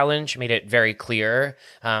immunity challenge made it very clear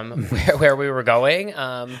where we were going.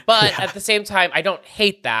 But at the same time, I don't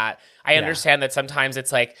hate that. I understand that sometimes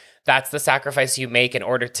it's like, that's the sacrifice you make in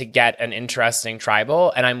order to get an interesting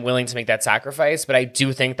tribal, and I'm willing to make that sacrifice. But I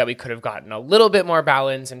do think that we could have gotten a little bit more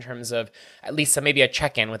balance in terms of at least maybe a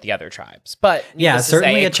check-in with the other tribes. But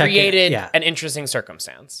certainly it created an interesting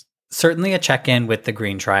circumstance. Certainly a check-in with the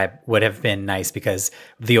Green Tribe would have been nice, because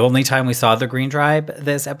the only time we saw the Green Tribe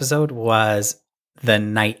this episode was the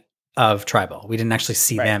night of Tribal. We didn't actually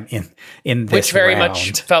see them in this Which very round.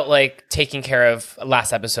 Much felt like taking care of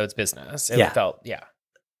last episode's business. It felt,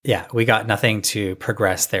 Yeah, we got nothing to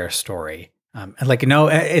progress their story.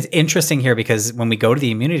 It's interesting here because when we go to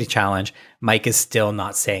the immunity challenge, Mike is still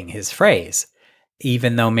not saying his phrase,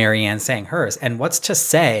 even though Marianne's saying hers. And what's to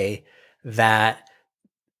say that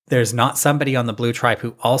there's not somebody on the Blue Tribe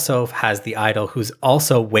who also has the idol who's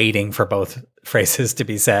also waiting for both phrases to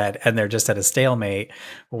be said, and they're just at a stalemate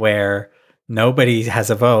where nobody has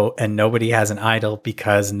a vote and nobody has an idol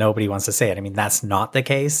because nobody wants to say it. I mean, that's not the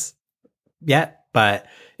case yet, but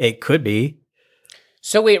it could be.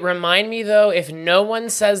 So wait, remind me though, if no one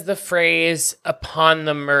says the phrase upon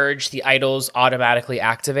the merge, the idols automatically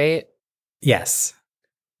activate? Yes.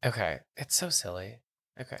 Okay. It's so silly.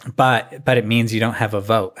 Okay. But it means you don't have a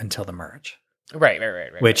vote until the merge. Right.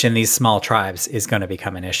 Which in these small tribes is going to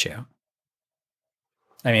become an issue.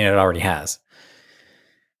 I mean, it already has.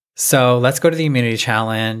 So let's go to the immunity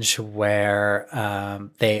challenge where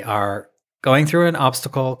they are going through an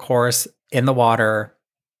obstacle course in the water,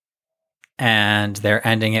 and they're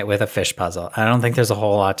ending it with a fish puzzle. I don't think there's a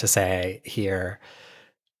whole lot to say here.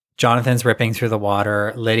 Jonathan's ripping through the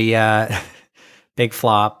water. Lydia, big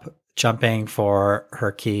flop, jumping for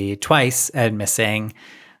her key twice and missing.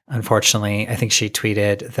 unfortunately. I think she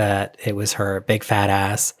tweeted that it was her big fat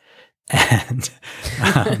ass. And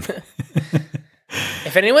um,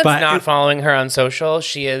 if anyone's but not following her on social,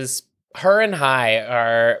 her and Hai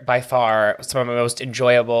are by far some of the most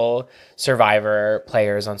enjoyable Survivor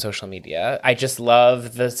players on social media. I just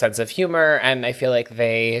love the sense of humor, and I feel like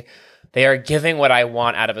they are giving what I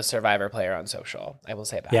want out of a Survivor player on social. I will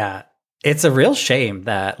say that. Yeah. It's a real shame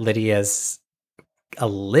that Lydia's a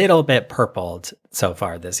little bit purpled so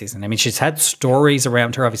far this season. I mean, she's had stories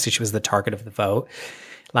around her. Obviously, she was the target of the vote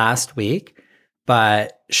last week,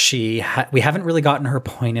 but we haven't really gotten her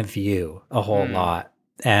point of view a whole lot.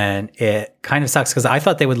 And it kind of sucks because I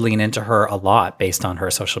thought they would lean into her a lot based on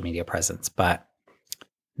her social media presence, but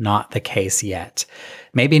not the case yet.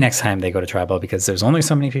 Maybe next time they go to tribal, because there's only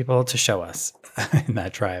so many people to show us in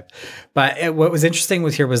that tribe. But what was interesting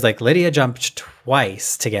with here was like Lydia jumped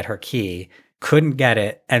twice to get her key, couldn't get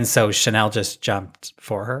it, and so Chanel just jumped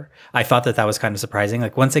for her. I thought that was kind of surprising.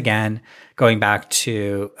 Like, once again, going back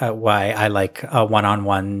to why I like a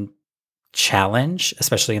one-on-one challenge,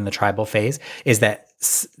 especially in the tribal phase, is that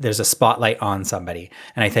there's a spotlight on somebody.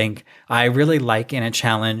 And I think I really like in a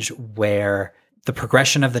challenge where the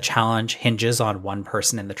progression of the challenge hinges on one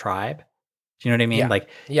person in the tribe. Do you know what I mean? Yeah. Like,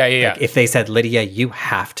 yeah. Like if they said, Lydia, you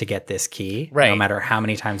have to get this key, no matter how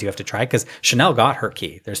many times you have to try, because Chanel got her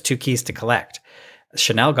key. There's 2 keys to collect.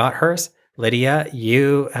 Chanel got hers. Lydia,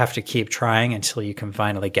 you have to keep trying until you can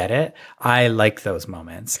finally get it. I like those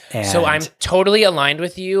moments. And so I'm totally aligned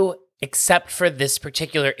with you, except for this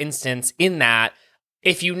particular instance, in that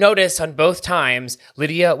if you notice on both times,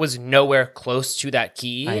 Lydia was nowhere close to that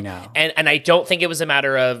key. I know. And I don't think it was a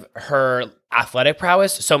matter of her athletic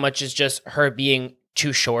prowess so much as just her being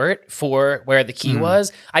too short for where the key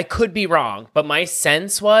was. I could be wrong, but my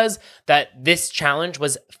sense was that this challenge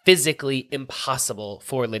was physically impossible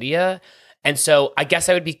for Lydia. And so I guess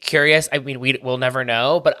I would be curious. I mean, we'll never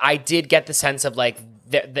know, but I did get the sense of like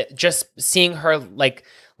just seeing her like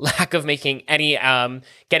lack of making any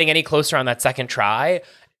getting any closer on that second try.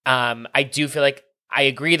 I do feel like I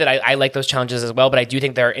agree that I like those challenges as well, but I do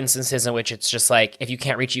think there are instances in which it's just like, if you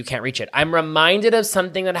can't reach it, you can't reach it. I'm reminded of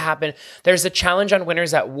something that happened. There's a challenge on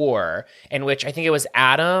Winners at War in which I think it was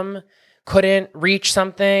Adam couldn't reach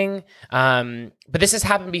something. But this has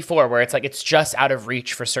happened before where it's like, it's just out of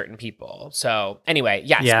reach for certain people. So anyway,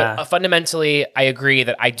 yes, but fundamentally I agree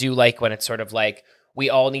that I do like when it's sort of like, we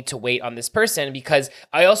all need to wait on this person, because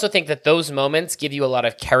I also think that those moments give you a lot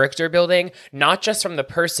of character building, not just from the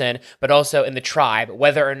person, but also in the tribe,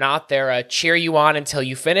 whether or not they're a cheer you on until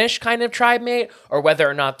you finish kind of tribe mate, or whether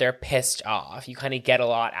or not they're pissed off. You kind of get a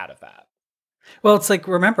lot out of that. Well, it's like,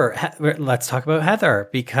 remember, let's talk about Heather,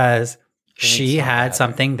 because she had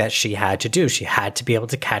something that she had to do. She had to be able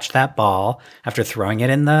to catch that ball after throwing it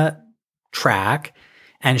in the track,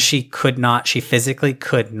 and she physically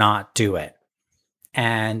could not do it.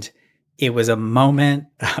 And it was a moment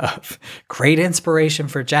of great inspiration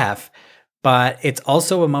for Jeff, but it's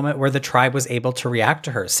also a moment where the tribe was able to react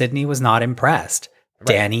to her. Sydney was not impressed. Right.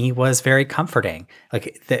 Danny was very comforting.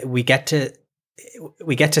 Like we get to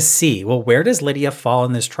see, well, where does Lydia fall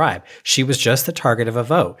in this tribe? She was just the target of a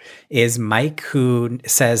vote. Is Mike, who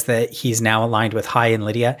says that he's now aligned with Hai and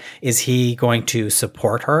Lydia, is he going to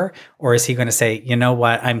support her? Or is he going to say, you know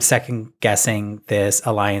what, I'm second guessing this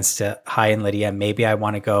alliance to Hai and Lydia. Maybe I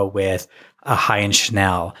want to go with a Hai and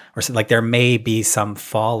Chanel, or something. Like there may be some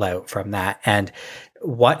fallout from that. And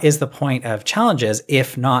what is the point of challenges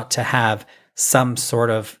if not to have some sort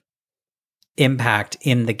of impact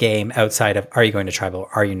in the game outside of, are you going to tribal?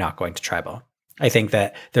 Are you not going to tribal? I think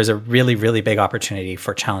that there's a really, really big opportunity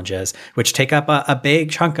for challenges, which take up a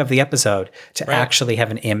big chunk of the episode to actually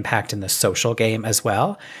have an impact in the social game as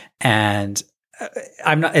well. And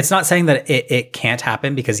it's not saying that it can't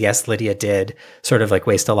happen, because yes, Lydia did sort of like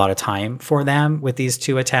waste a lot of time for them with these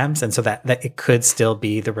 2 attempts. And so that it could still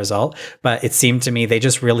be the result. But it seemed to me they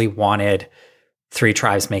just really wanted 3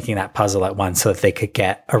 tribes making that puzzle at once so that they could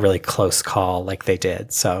get a really close call like they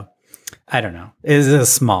did. So I don't know. It is a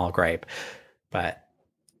small gripe, but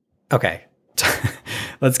okay.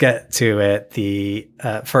 Let's get to it. The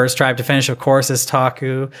first tribe to finish, of course, is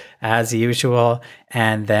Taku, as usual.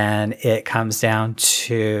 And then it comes down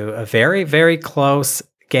to a very, very close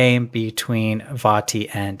game between Vati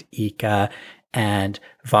and Ika. And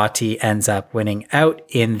Vati ends up winning out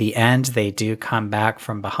in the end. They do come back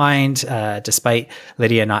from behind, despite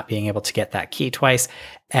Lydia not being able to get that key twice.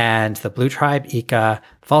 And the blue tribe, Ika,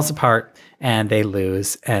 falls apart and they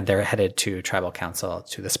lose, and they're headed to tribal council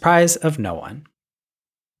to the surprise of no one.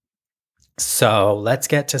 So let's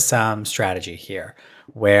get to some strategy here,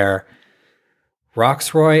 where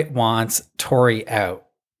Roxroy wants Tori out.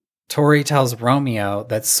 Tori tells Romeo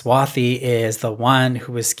that Swathi is the one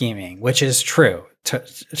who is scheming, which is true.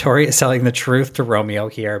 Tori is telling the truth to Romeo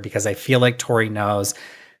here because I feel like Tori knows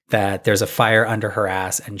that there's a fire under her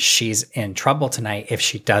ass and she's in trouble tonight if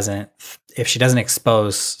she doesn't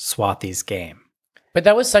expose Swathi's game. But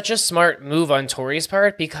that was such a smart move on Tori's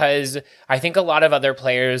part because I think a lot of other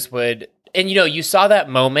players would, and you saw that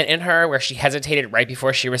moment in her where she hesitated right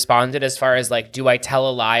before she responded as far as like, do I tell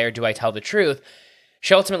a lie or do I tell the truth?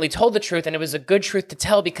 She ultimately told the truth, and it was a good truth to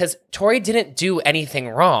tell because Tori didn't do anything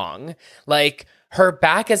wrong. Like, her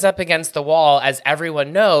back is up against the wall, as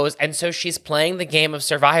everyone knows, and so she's playing the game of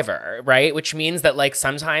Survivor, right? Which means that, like,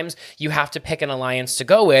 sometimes you have to pick an alliance to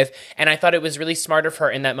go with, and I thought it was really smart of her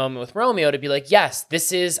in that moment with Romeo to be like, yes,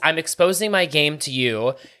 I'm exposing my game to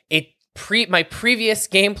you. My previous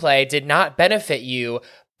gameplay did not benefit you,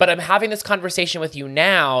 but I'm having this conversation with you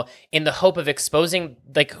now in the hope of exposing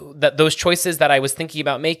like those choices that I was thinking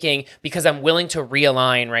about making because I'm willing to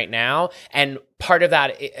realign right now. And part of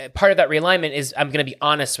that realignment is I'm going to be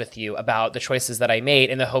honest with you about the choices that I made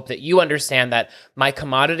in the hope that you understand that my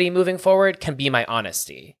commodity moving forward can be my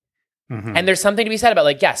honesty. Mm-hmm. And there's something to be said about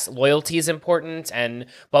like, yes, loyalty is important and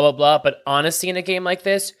blah, blah, blah. But honesty in a game like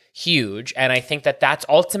this, huge. And I think that's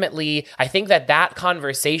ultimately, that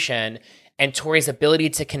conversation and Tori's ability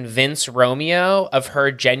to convince Romeo of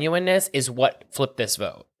her genuineness is what flipped this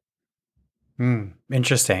vote.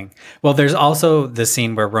 Interesting. Well, there's also the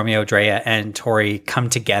scene where Romeo, Drea, and Tori come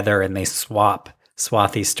together and they swap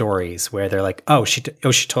Swathy stories where they're like,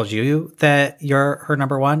 she told you that you're her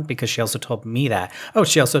number one because she also told me that. Oh,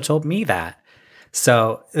 she also told me that.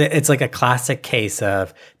 So it's like a classic case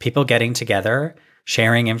of people getting together,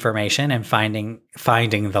 sharing information, and finding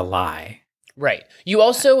the lie. Right.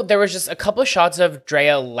 There was just a couple of shots of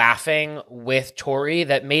Drea laughing with Tori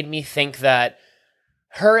that made me think that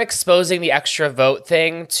her exposing the extra vote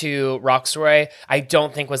thing to Roxroy, I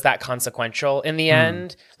don't think was that consequential in the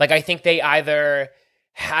end. Like, I think they either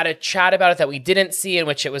had a chat about it that we didn't see, in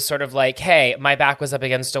which it was sort of like, hey, my back was up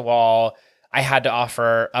against a wall. I had to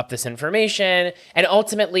offer up this information. And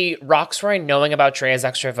ultimately, Roxroy knowing about Drea's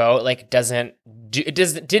extra vote, like,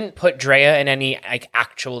 didn't put Drea in any, like,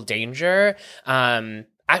 actual danger.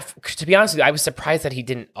 To be honest with you, I was surprised that he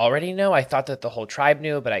didn't already know. I thought that the whole tribe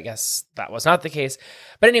knew, but I guess that was not the case.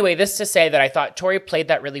 But anyway, this to say that I thought Tori played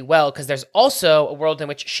that really well because there's also a world in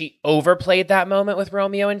which she overplayed that moment with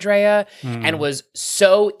Romeo and Drea and was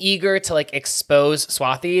so eager to, like, expose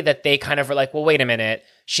Swathi that they kind of were like, well, wait a minute.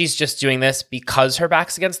 She's just doing this because her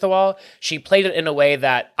back's against the wall. She played it in a way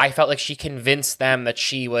that I felt like she convinced them that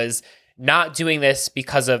she was not doing this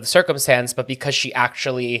because of circumstance, but because she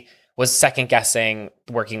actually was second guessing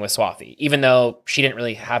working with Swathi, even though she didn't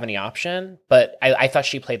really have any option. But I thought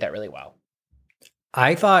she played that really well.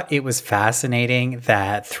 I thought it was fascinating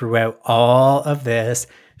that throughout all of this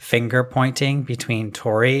finger pointing between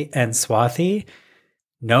Tori and Swathi,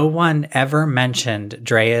 no one ever mentioned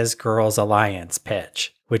Drea's Girls Alliance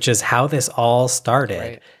pitch, which is how this all started.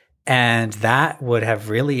 Right. And that would have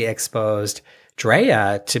really exposed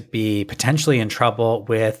Drea to be potentially in trouble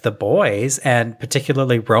with the boys, and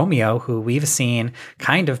particularly Romeo, who we've seen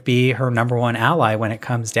kind of be her number one ally when it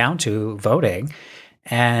comes down to voting.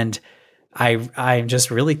 And I'm just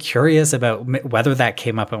really curious about whether that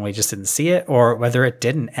came up and we just didn't see it or whether it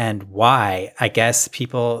didn't and why. I guess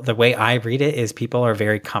the way I read it is people are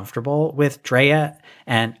very comfortable with Drea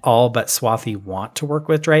and all but Swathi want to work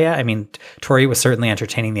with Drea. I mean, Tori was certainly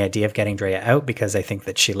entertaining the idea of getting Drea out because I think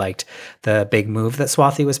that she liked the big move that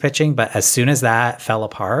Swathi was pitching. But as soon as that fell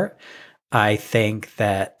apart, I think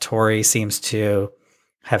that Tori seems to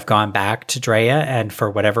have gone back to Drea, and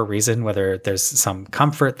for whatever reason, whether there's some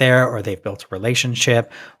comfort there or they've built a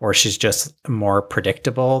relationship or she's just more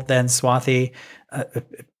predictable than Swathi,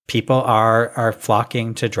 people are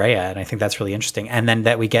flocking to Drea, and I think that's really interesting. And then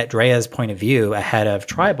that we get Drea's point of view ahead of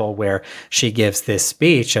Tribal, where she gives this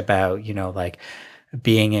speech about, like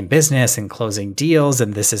being in business and closing deals,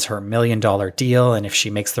 and this is her $1 million deal, and if she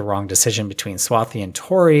makes the wrong decision between Swathi and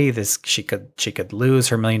Tori, she could lose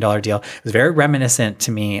her $1 million deal. It was very reminiscent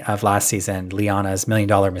to me of last season, Liana's $1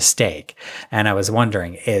 million mistake, and I was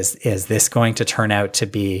wondering, is this going to turn out to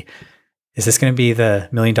be? Is this going to be the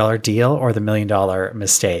 $1 million deal or the $1 million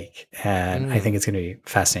mistake? And I think it's going to be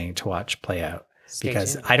fascinating to watch play out.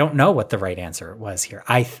 Because I don't know what the right answer was here.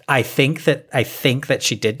 I think that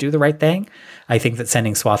she did do the right thing. I think that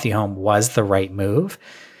sending Swathi home was the right move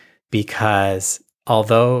because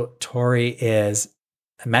although Tori is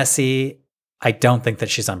messy, I don't think that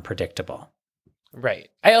she's unpredictable. Right.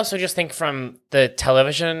 I also just think from the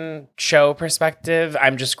television show perspective,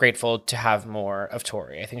 I'm just grateful to have more of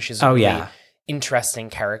Tori. I think she's a really interesting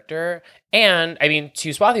character. And I mean, to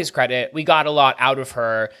Swathi's credit, we got a lot out of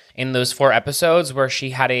her in those 4 episodes where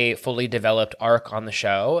she had a fully developed arc on the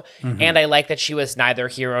show. And I like that she was neither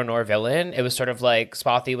hero nor villain. It was sort of like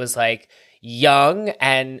Swathi was like young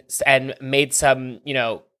and made some, you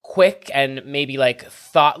know, quick and maybe like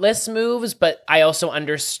thoughtless moves, but I also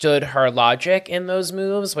understood her logic in those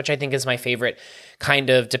moves, which I think is my favorite kind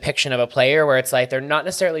of depiction of a player, where it's like they're not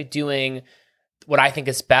necessarily doing what I think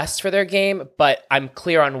is best for their game, but I'm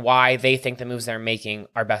clear on why they think the moves they're making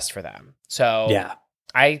are best for them. So Yeah.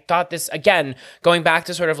 I thought this, again, going back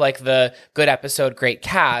to sort of like the good episode, great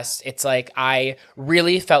cast, it's like I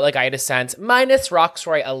really felt like I had a sense, minus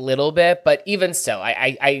Roxroy a little bit, but even still,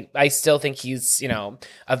 I still think he's, you know,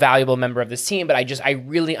 a valuable member of this team, but I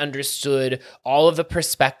really understood all of the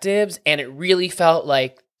perspectives, and it really felt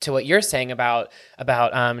like, to what you're saying about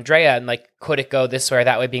Drea, and like, could it go this way or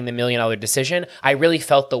that way being the $1 million decision? I really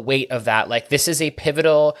felt the weight of that. Like, this is a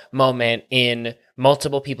pivotal moment in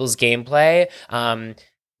multiple people's gameplay,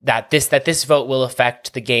 that this vote will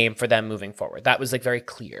affect the game for them moving forward. That was like very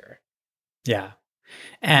clear. Yeah.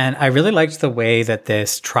 And I really liked the way that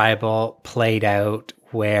this tribal played out,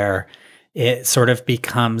 where it sort of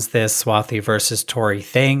becomes this Swathi versus Tori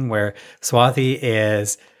thing, where Swathi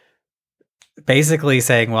is basically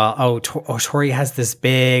saying, well, Tori has this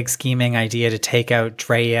big scheming idea to take out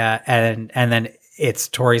Drea, and then it's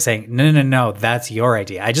Tori saying, no, that's your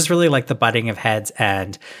idea. I just really like the butting of heads,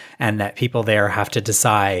 and that people there have to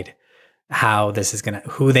decide how this is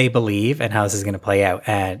who they believe and how this is gonna play out.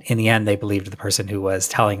 And in the end, they believed the person who was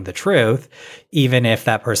telling the truth, even if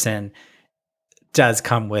that person does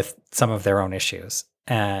come with some of their own issues.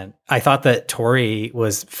 And I thought that Tori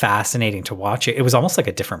was fascinating to watch. It was almost like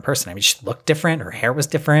a different person. I mean, she looked different. Her hair was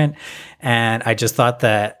different. And I just thought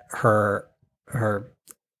that her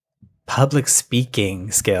public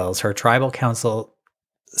speaking skills, her tribal council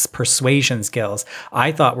persuasion skills,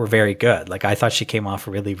 I thought were very good. Like, I thought she came off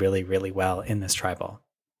really, really, really well in this tribal.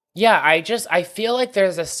 Yeah, I feel like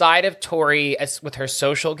there's a side of Tori with her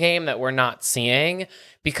social game that we're not seeing,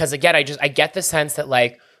 because again, I get the sense that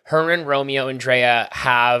like her and Romeo and Drea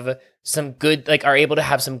have some good, like, are able to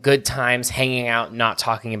have some good times hanging out, not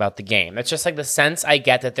talking about the game. That's just like the sense I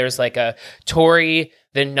get, that there's like a Tori,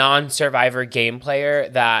 the non-survivor game player,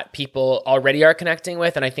 that people already are connecting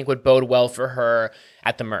with, and I think would bode well for her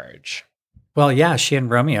at the merge. Well, yeah, she and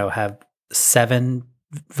Romeo have 7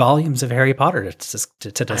 volumes of Harry Potter to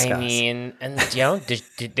discuss. I mean, and you know,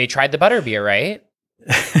 did they tried the butterbeer, right?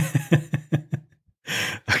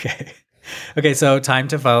 Okay, so time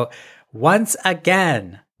to vote. Once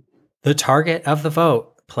again, the target of the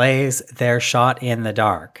vote plays their shot in the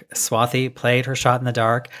dark. Swathi played her shot in the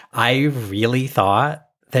dark. I really thought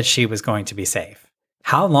that she was going to be safe.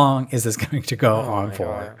 How long is this going to go on for?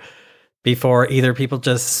 God. Before either people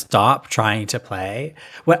just stop trying to play?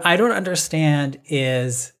 What I don't understand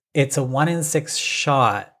is it's a 1 in 6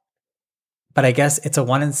 shot, but I guess it's a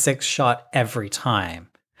 1 in 6 shot every time.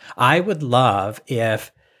 I would love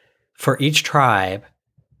if for each tribe,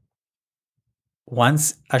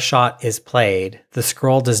 once a shot is played, the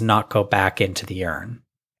scroll does not go back into the urn.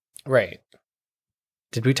 Right.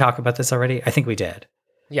 Did we talk about this already? I think we did.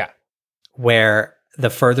 Yeah. Where the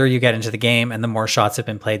further you get into the game and the more shots have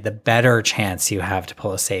been played, the better chance you have to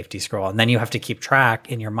pull a safety scroll. And then you have to keep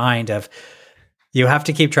track in your mind of,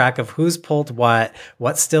 who's pulled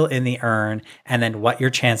what's still in the urn, and then what your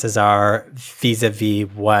chances are vis-a-vis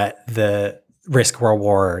what the risk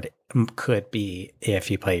reward could be if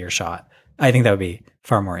you play your shot. I think that would be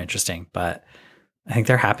far more interesting, but I think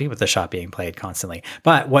they're happy with the shot being played constantly.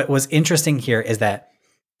 But what was interesting here is that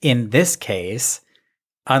in this case,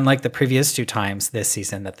 unlike the previous 2 times this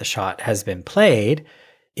season that the shot has been played,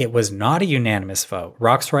 it was not a unanimous vote.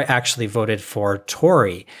 Roxroy actually voted for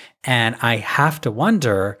Tori, and I have to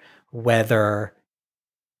wonder whether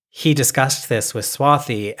he discussed this with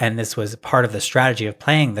Swathi, and this was part of the strategy of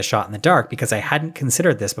playing the shot in the dark, because I hadn't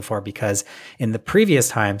considered this before, because in the previous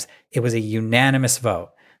times, it was a unanimous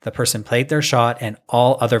vote. The person played their shot and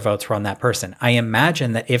all other votes were on that person. I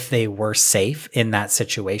imagine that if they were safe in that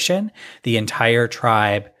situation, the entire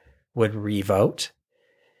tribe would re-vote.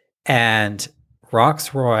 And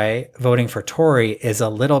Roxroy voting for Tori is a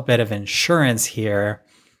little bit of insurance here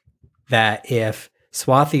that if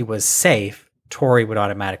Swathi was safe, Tori would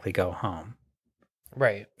automatically go home.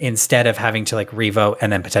 Right. Instead of having to like re-vote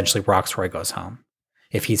and then potentially Roxroy goes home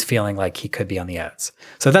if he's feeling like he could be on the outs.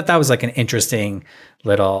 So that was like an interesting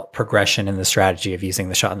little progression in the strategy of using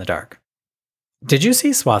the shot in the dark. Did you see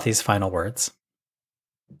Swathi's final words?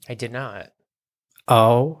 I did not.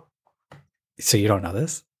 Oh, so you don't know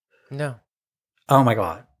this? No. Oh my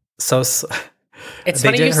God. So It's They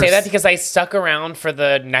funny did you her say that s- because I stuck around for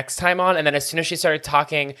the next time on, and then as soon as she started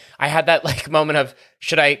talking, I had that like moment of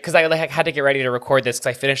should I? Because I like had to get ready to record this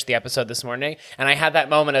because I finished the episode this morning, and I had that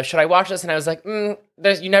moment of should I watch this? And I was like, you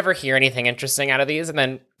never hear anything interesting out of these, and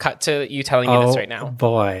then cut to you telling me this right now.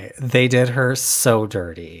 Boy, they did her so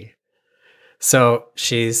dirty. So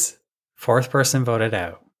she's fourth person voted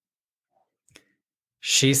out.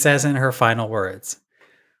 She says in her final words,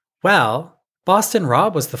 well, Boston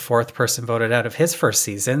Rob was the fourth person voted out of his first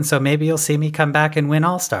season, so maybe you'll see me come back and win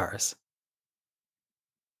All Stars.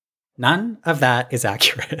 None of that is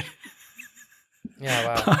accurate.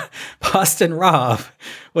 Yeah, wow. Boston Rob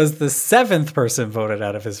was the seventh person voted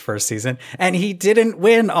out of his first season, and he didn't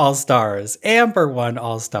win All Stars. Amber won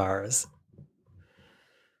All Stars.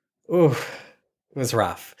 Ooh, it was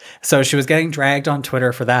rough. So she was getting dragged on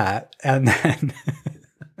Twitter for that, and then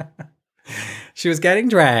she was getting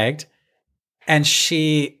dragged, and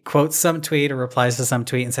she quotes some tweet or replies to some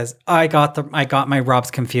tweet and says, I got my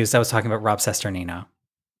Robs confused. I was talking about Rob Sesternino.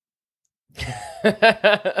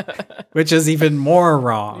 Which is even more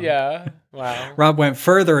wrong. Yeah. Wow. Rob went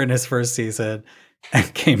further in his first season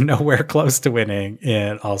and came nowhere close to winning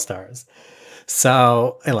in All Stars.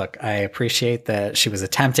 So, hey, look, I appreciate that she was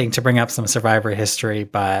attempting to bring up some Survivor history,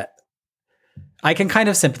 but I can kind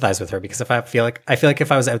of sympathize with her because I feel like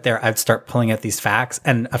if I was out there, I'd start pulling out these facts,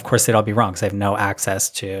 and of course they'd all be wrong because I have no access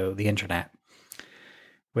to the internet,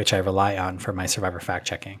 which I rely on for my Survivor fact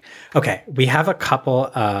checking. Okay, we have a couple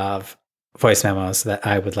of voice memos that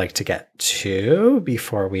I would like to get to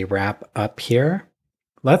before we wrap up here.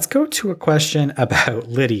 Let's go to a question about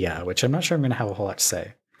Lydia, which I'm not sure I'm going to have a whole lot to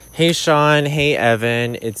say. Hey Sean, hey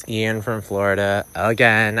Evan, it's Ian from Florida.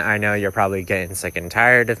 Again, I know you're probably getting sick and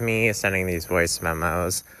tired of me sending these voice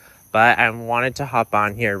memos, but I wanted to hop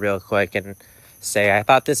on here real quick and say I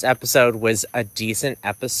thought this episode was a decent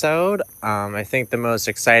episode. I think the most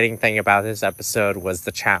exciting thing about this episode was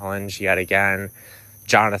the challenge yet again.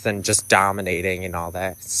 Jonathan just dominating and all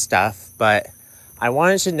that stuff, but I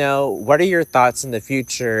wanted to know, what are your thoughts in the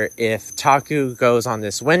future if Taku goes on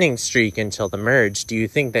this winning streak until the merge? Do you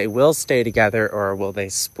think they will stay together or will they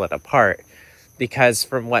split apart? Because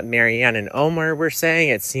from what Marianne and Omar were saying,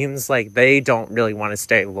 it seems like they don't really want to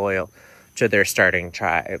stay loyal to their starting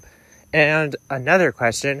tribe. And another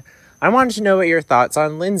question, I wanted to know what your thoughts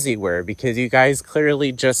on Lindsay were, because you guys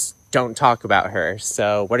clearly just don't talk about her.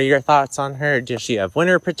 So what are your thoughts on her? Does she have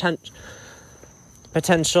winner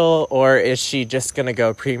potential, or is she just gonna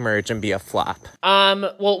go pre-merge and be a flop?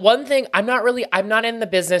 Well, one thing, I'm not in the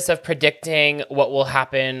business of predicting what will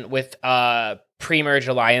happen with pre-merge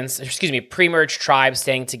tribe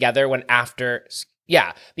staying together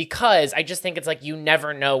because I just think it's like you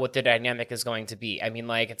never know what the dynamic is going to be. I mean,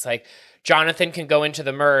 like, it's like Jonathan can go into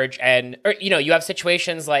the merge you have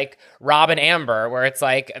situations like Rob and Amber where it's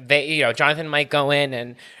like Jonathan might go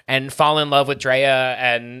in and fall in love with Drea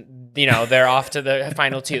and, they're off to the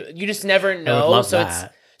final two. You just never know. I would love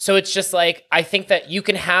that. So it's just like, I think that you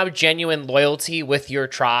can have genuine loyalty with your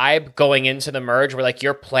tribe going into the merge where like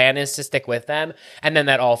your plan is to stick with them, and then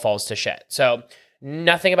that all falls to shit. So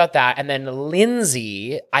nothing about that. And then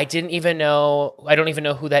Lindsay, I don't even know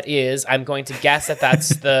who that is. I'm going to guess that's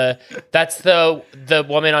the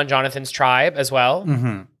woman on Jonathan's tribe as well.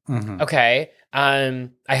 Mm-hmm, mm-hmm. Okay. I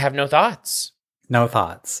have no thoughts. No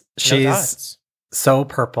thoughts. She's so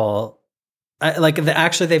purple.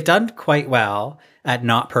 Actually, they've done quite well at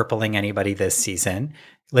not purpling anybody this season.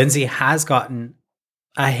 Lindsay has gotten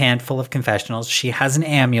a handful of confessionals. She has an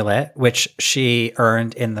amulet, which she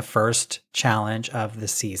earned in the first challenge of the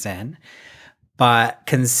season. But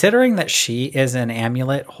considering that she is an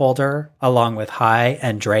amulet holder, along with Hai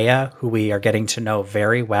and Drea, who we are getting to know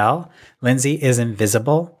very well, Lindsay is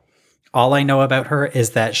invisible. All I know about her is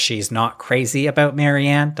that she's not crazy about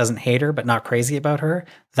Marianne, doesn't hate her, but not crazy about her.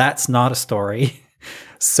 That's not a story.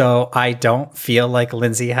 So I don't feel like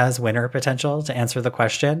Lindsay has winner potential, to answer the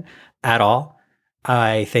question, at all.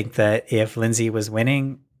 I think that if Lindsay was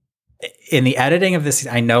winning in the editing of this,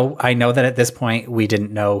 I know that at this point we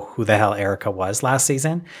didn't know who the hell Erica was last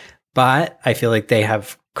season, but I feel like they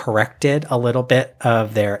have corrected a little bit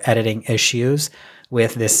of their editing issues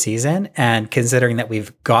with this season. And considering that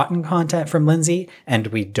we've gotten content from Lindsay and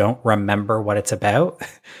we don't remember what it's about,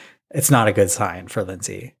 it's not a good sign for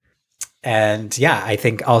Lindsay. And yeah, I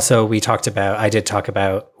think also I did talk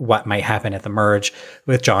about what might happen at the merge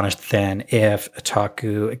with Jonathan if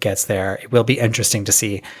Taku gets there. It will be interesting to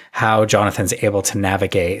see how Jonathan's able to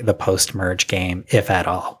navigate the post-merge game, if at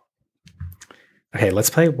all. Okay,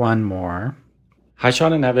 let's play one more. Hi,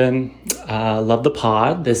 Sean and Evan. Love the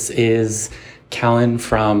pod. This is Callan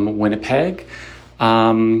from Winnipeg.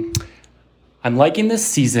 I'm liking this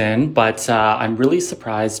season, but I'm really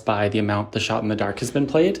surprised by the amount The Shot in the Dark has been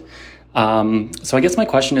played. So I guess my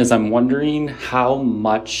question is, I'm wondering how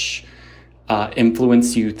much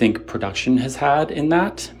influence you think production has had in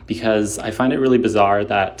that, because I find it really bizarre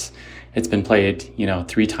that it's been played,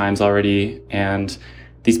 3 times already, and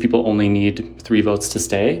these people only need 3 votes to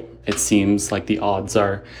stay. It seems like the odds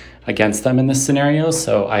are against them in this scenario,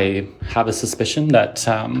 so I have a suspicion that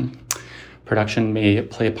production may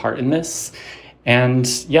play a part in this. And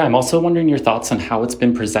yeah, I'm also wondering your thoughts on how it's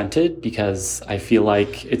been presented, because I feel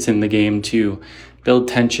like it's in the game to build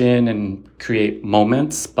tension and create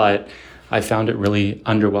moments, but I found it really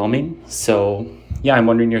underwhelming. So yeah, I'm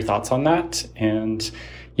wondering your thoughts on that. And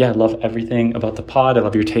yeah, I love everything about the pod. I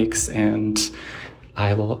love your takes, and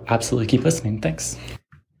I will absolutely keep listening. Thanks.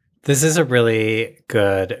 This is a really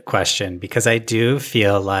good question, because I do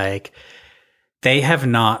feel like they have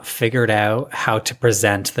not figured out how to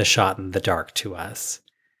present The Shot in the Dark to us.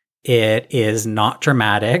 It is not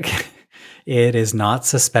dramatic. It is not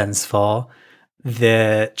suspenseful.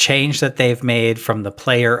 The change that they've made from the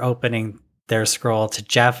player opening their scroll to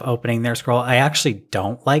Jeff opening their scroll, I actually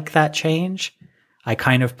don't like that change. I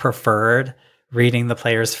kind of preferred reading the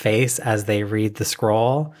player's face as they read the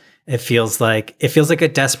scroll. It feels like a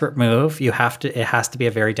desperate move. It has to be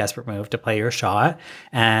a very desperate move to play your shot.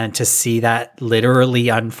 And to see that literally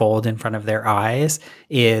unfold in front of their eyes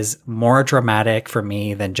is more dramatic for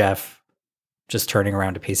me than Jeff just turning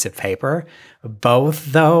around a piece of paper.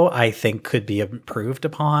 Both, though, I think could be improved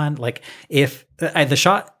upon. Like, if the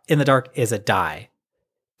shot in the dark is a die,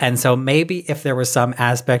 and so maybe if there was some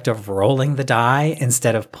aspect of rolling the die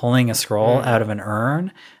instead of pulling a scroll out of an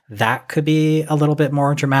urn, that could be a little bit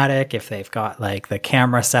more dramatic. If they've got like the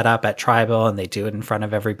camera set up at Tribal and they do it in front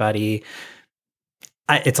of everybody,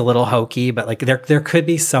 it's a little hokey, but like there could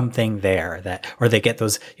be something there or they get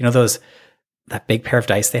those, that big pair of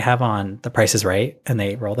dice they have on The Price is Right, and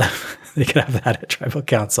they roll them. They could have that at Tribal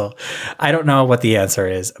Council. I don't know what the answer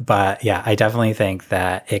is, but yeah, I definitely think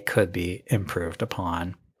that it could be improved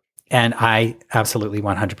upon. And I absolutely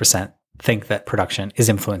 100% think that production is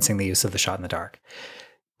influencing the use of The Shot in the Dark.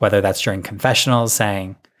 Whether that's during confessionals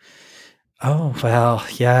saying, oh, well,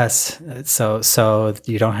 yes, so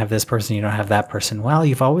you don't have this person, you don't have that person. Well,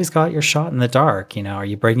 you've always got your shot in the dark. Are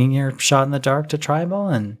you bringing your shot in the dark to Tribal?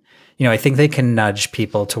 And, I think they can nudge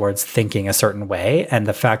people towards thinking a certain way. And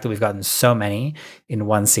the fact that we've gotten so many in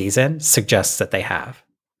one season suggests that they have.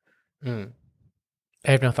 I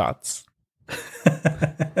have no thoughts.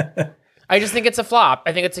 I just think it's a flop.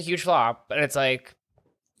 I think it's a huge flop. And it's like,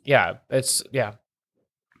 yeah.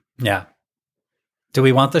 Yeah. Do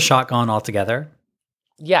we want the shot gone altogether?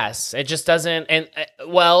 Yes. It just doesn't. And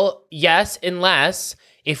yes, unless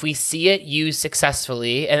if we see it used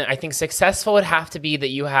successfully. And I think successful would have to be that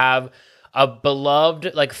you have a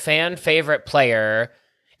beloved, like, fan favorite player.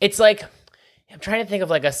 It's like, I'm trying to think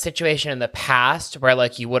of like a situation in the past where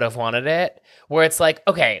like you would have wanted it, where it's like,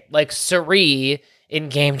 okay, like Suri in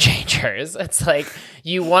Game Changers. It's like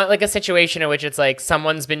you want like a situation in which it's like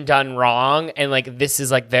someone's been done wrong and like this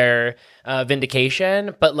is like their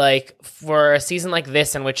vindication. But like for a season like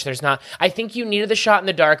this in which there's not, I think you needed the shot in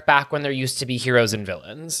the dark back when there used to be heroes and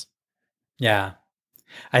villains. Yeah.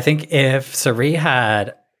 I think if Suri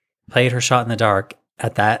had played her shot in the dark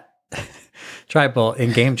at that Tribal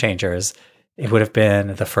in Game Changers, it would have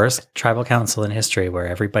been the first Tribal Council in history where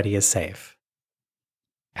everybody is safe.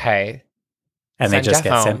 Hey. And they just Jeff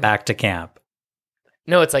get home. sent back to camp.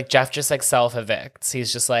 No, it's like Jeff just like self-evicts.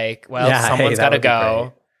 He's just like, well, Yeah, someone's that got to would be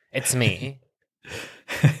go. It's me.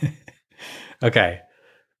 Okay.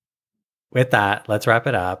 With that, let's wrap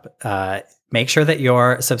it up. Make sure that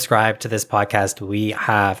you're subscribed to this podcast. We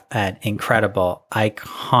have an incredible,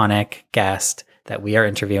 iconic guest that we are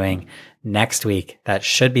interviewing next week. That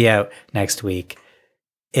should be out next week.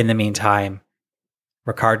 In the meantime,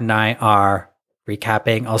 Ricard and I are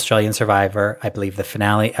recapping Australian Survivor. I believe the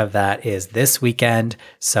finale of that is this weekend.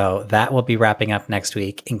 So that will be wrapping up next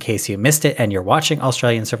week. In case you missed it and you're watching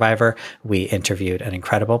Australian Survivor, we interviewed an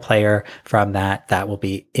incredible player from that. That will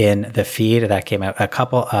be in the feed. That came out a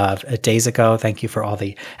couple of days ago. Thank you for all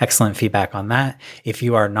the excellent feedback on that. If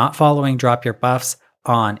you are not following Drop Your Buffs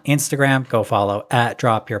on Instagram, go follow at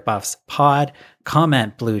Drop Your Buffs Pod.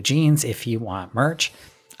 Comment Blue Jeans if you want merch.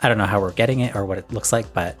 I don't know how we're getting it or what it looks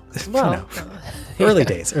like, but early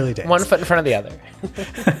days. One foot in front of the other.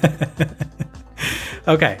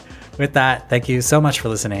 Okay. With that, thank you so much for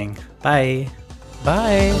listening. Bye.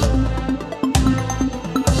 Bye.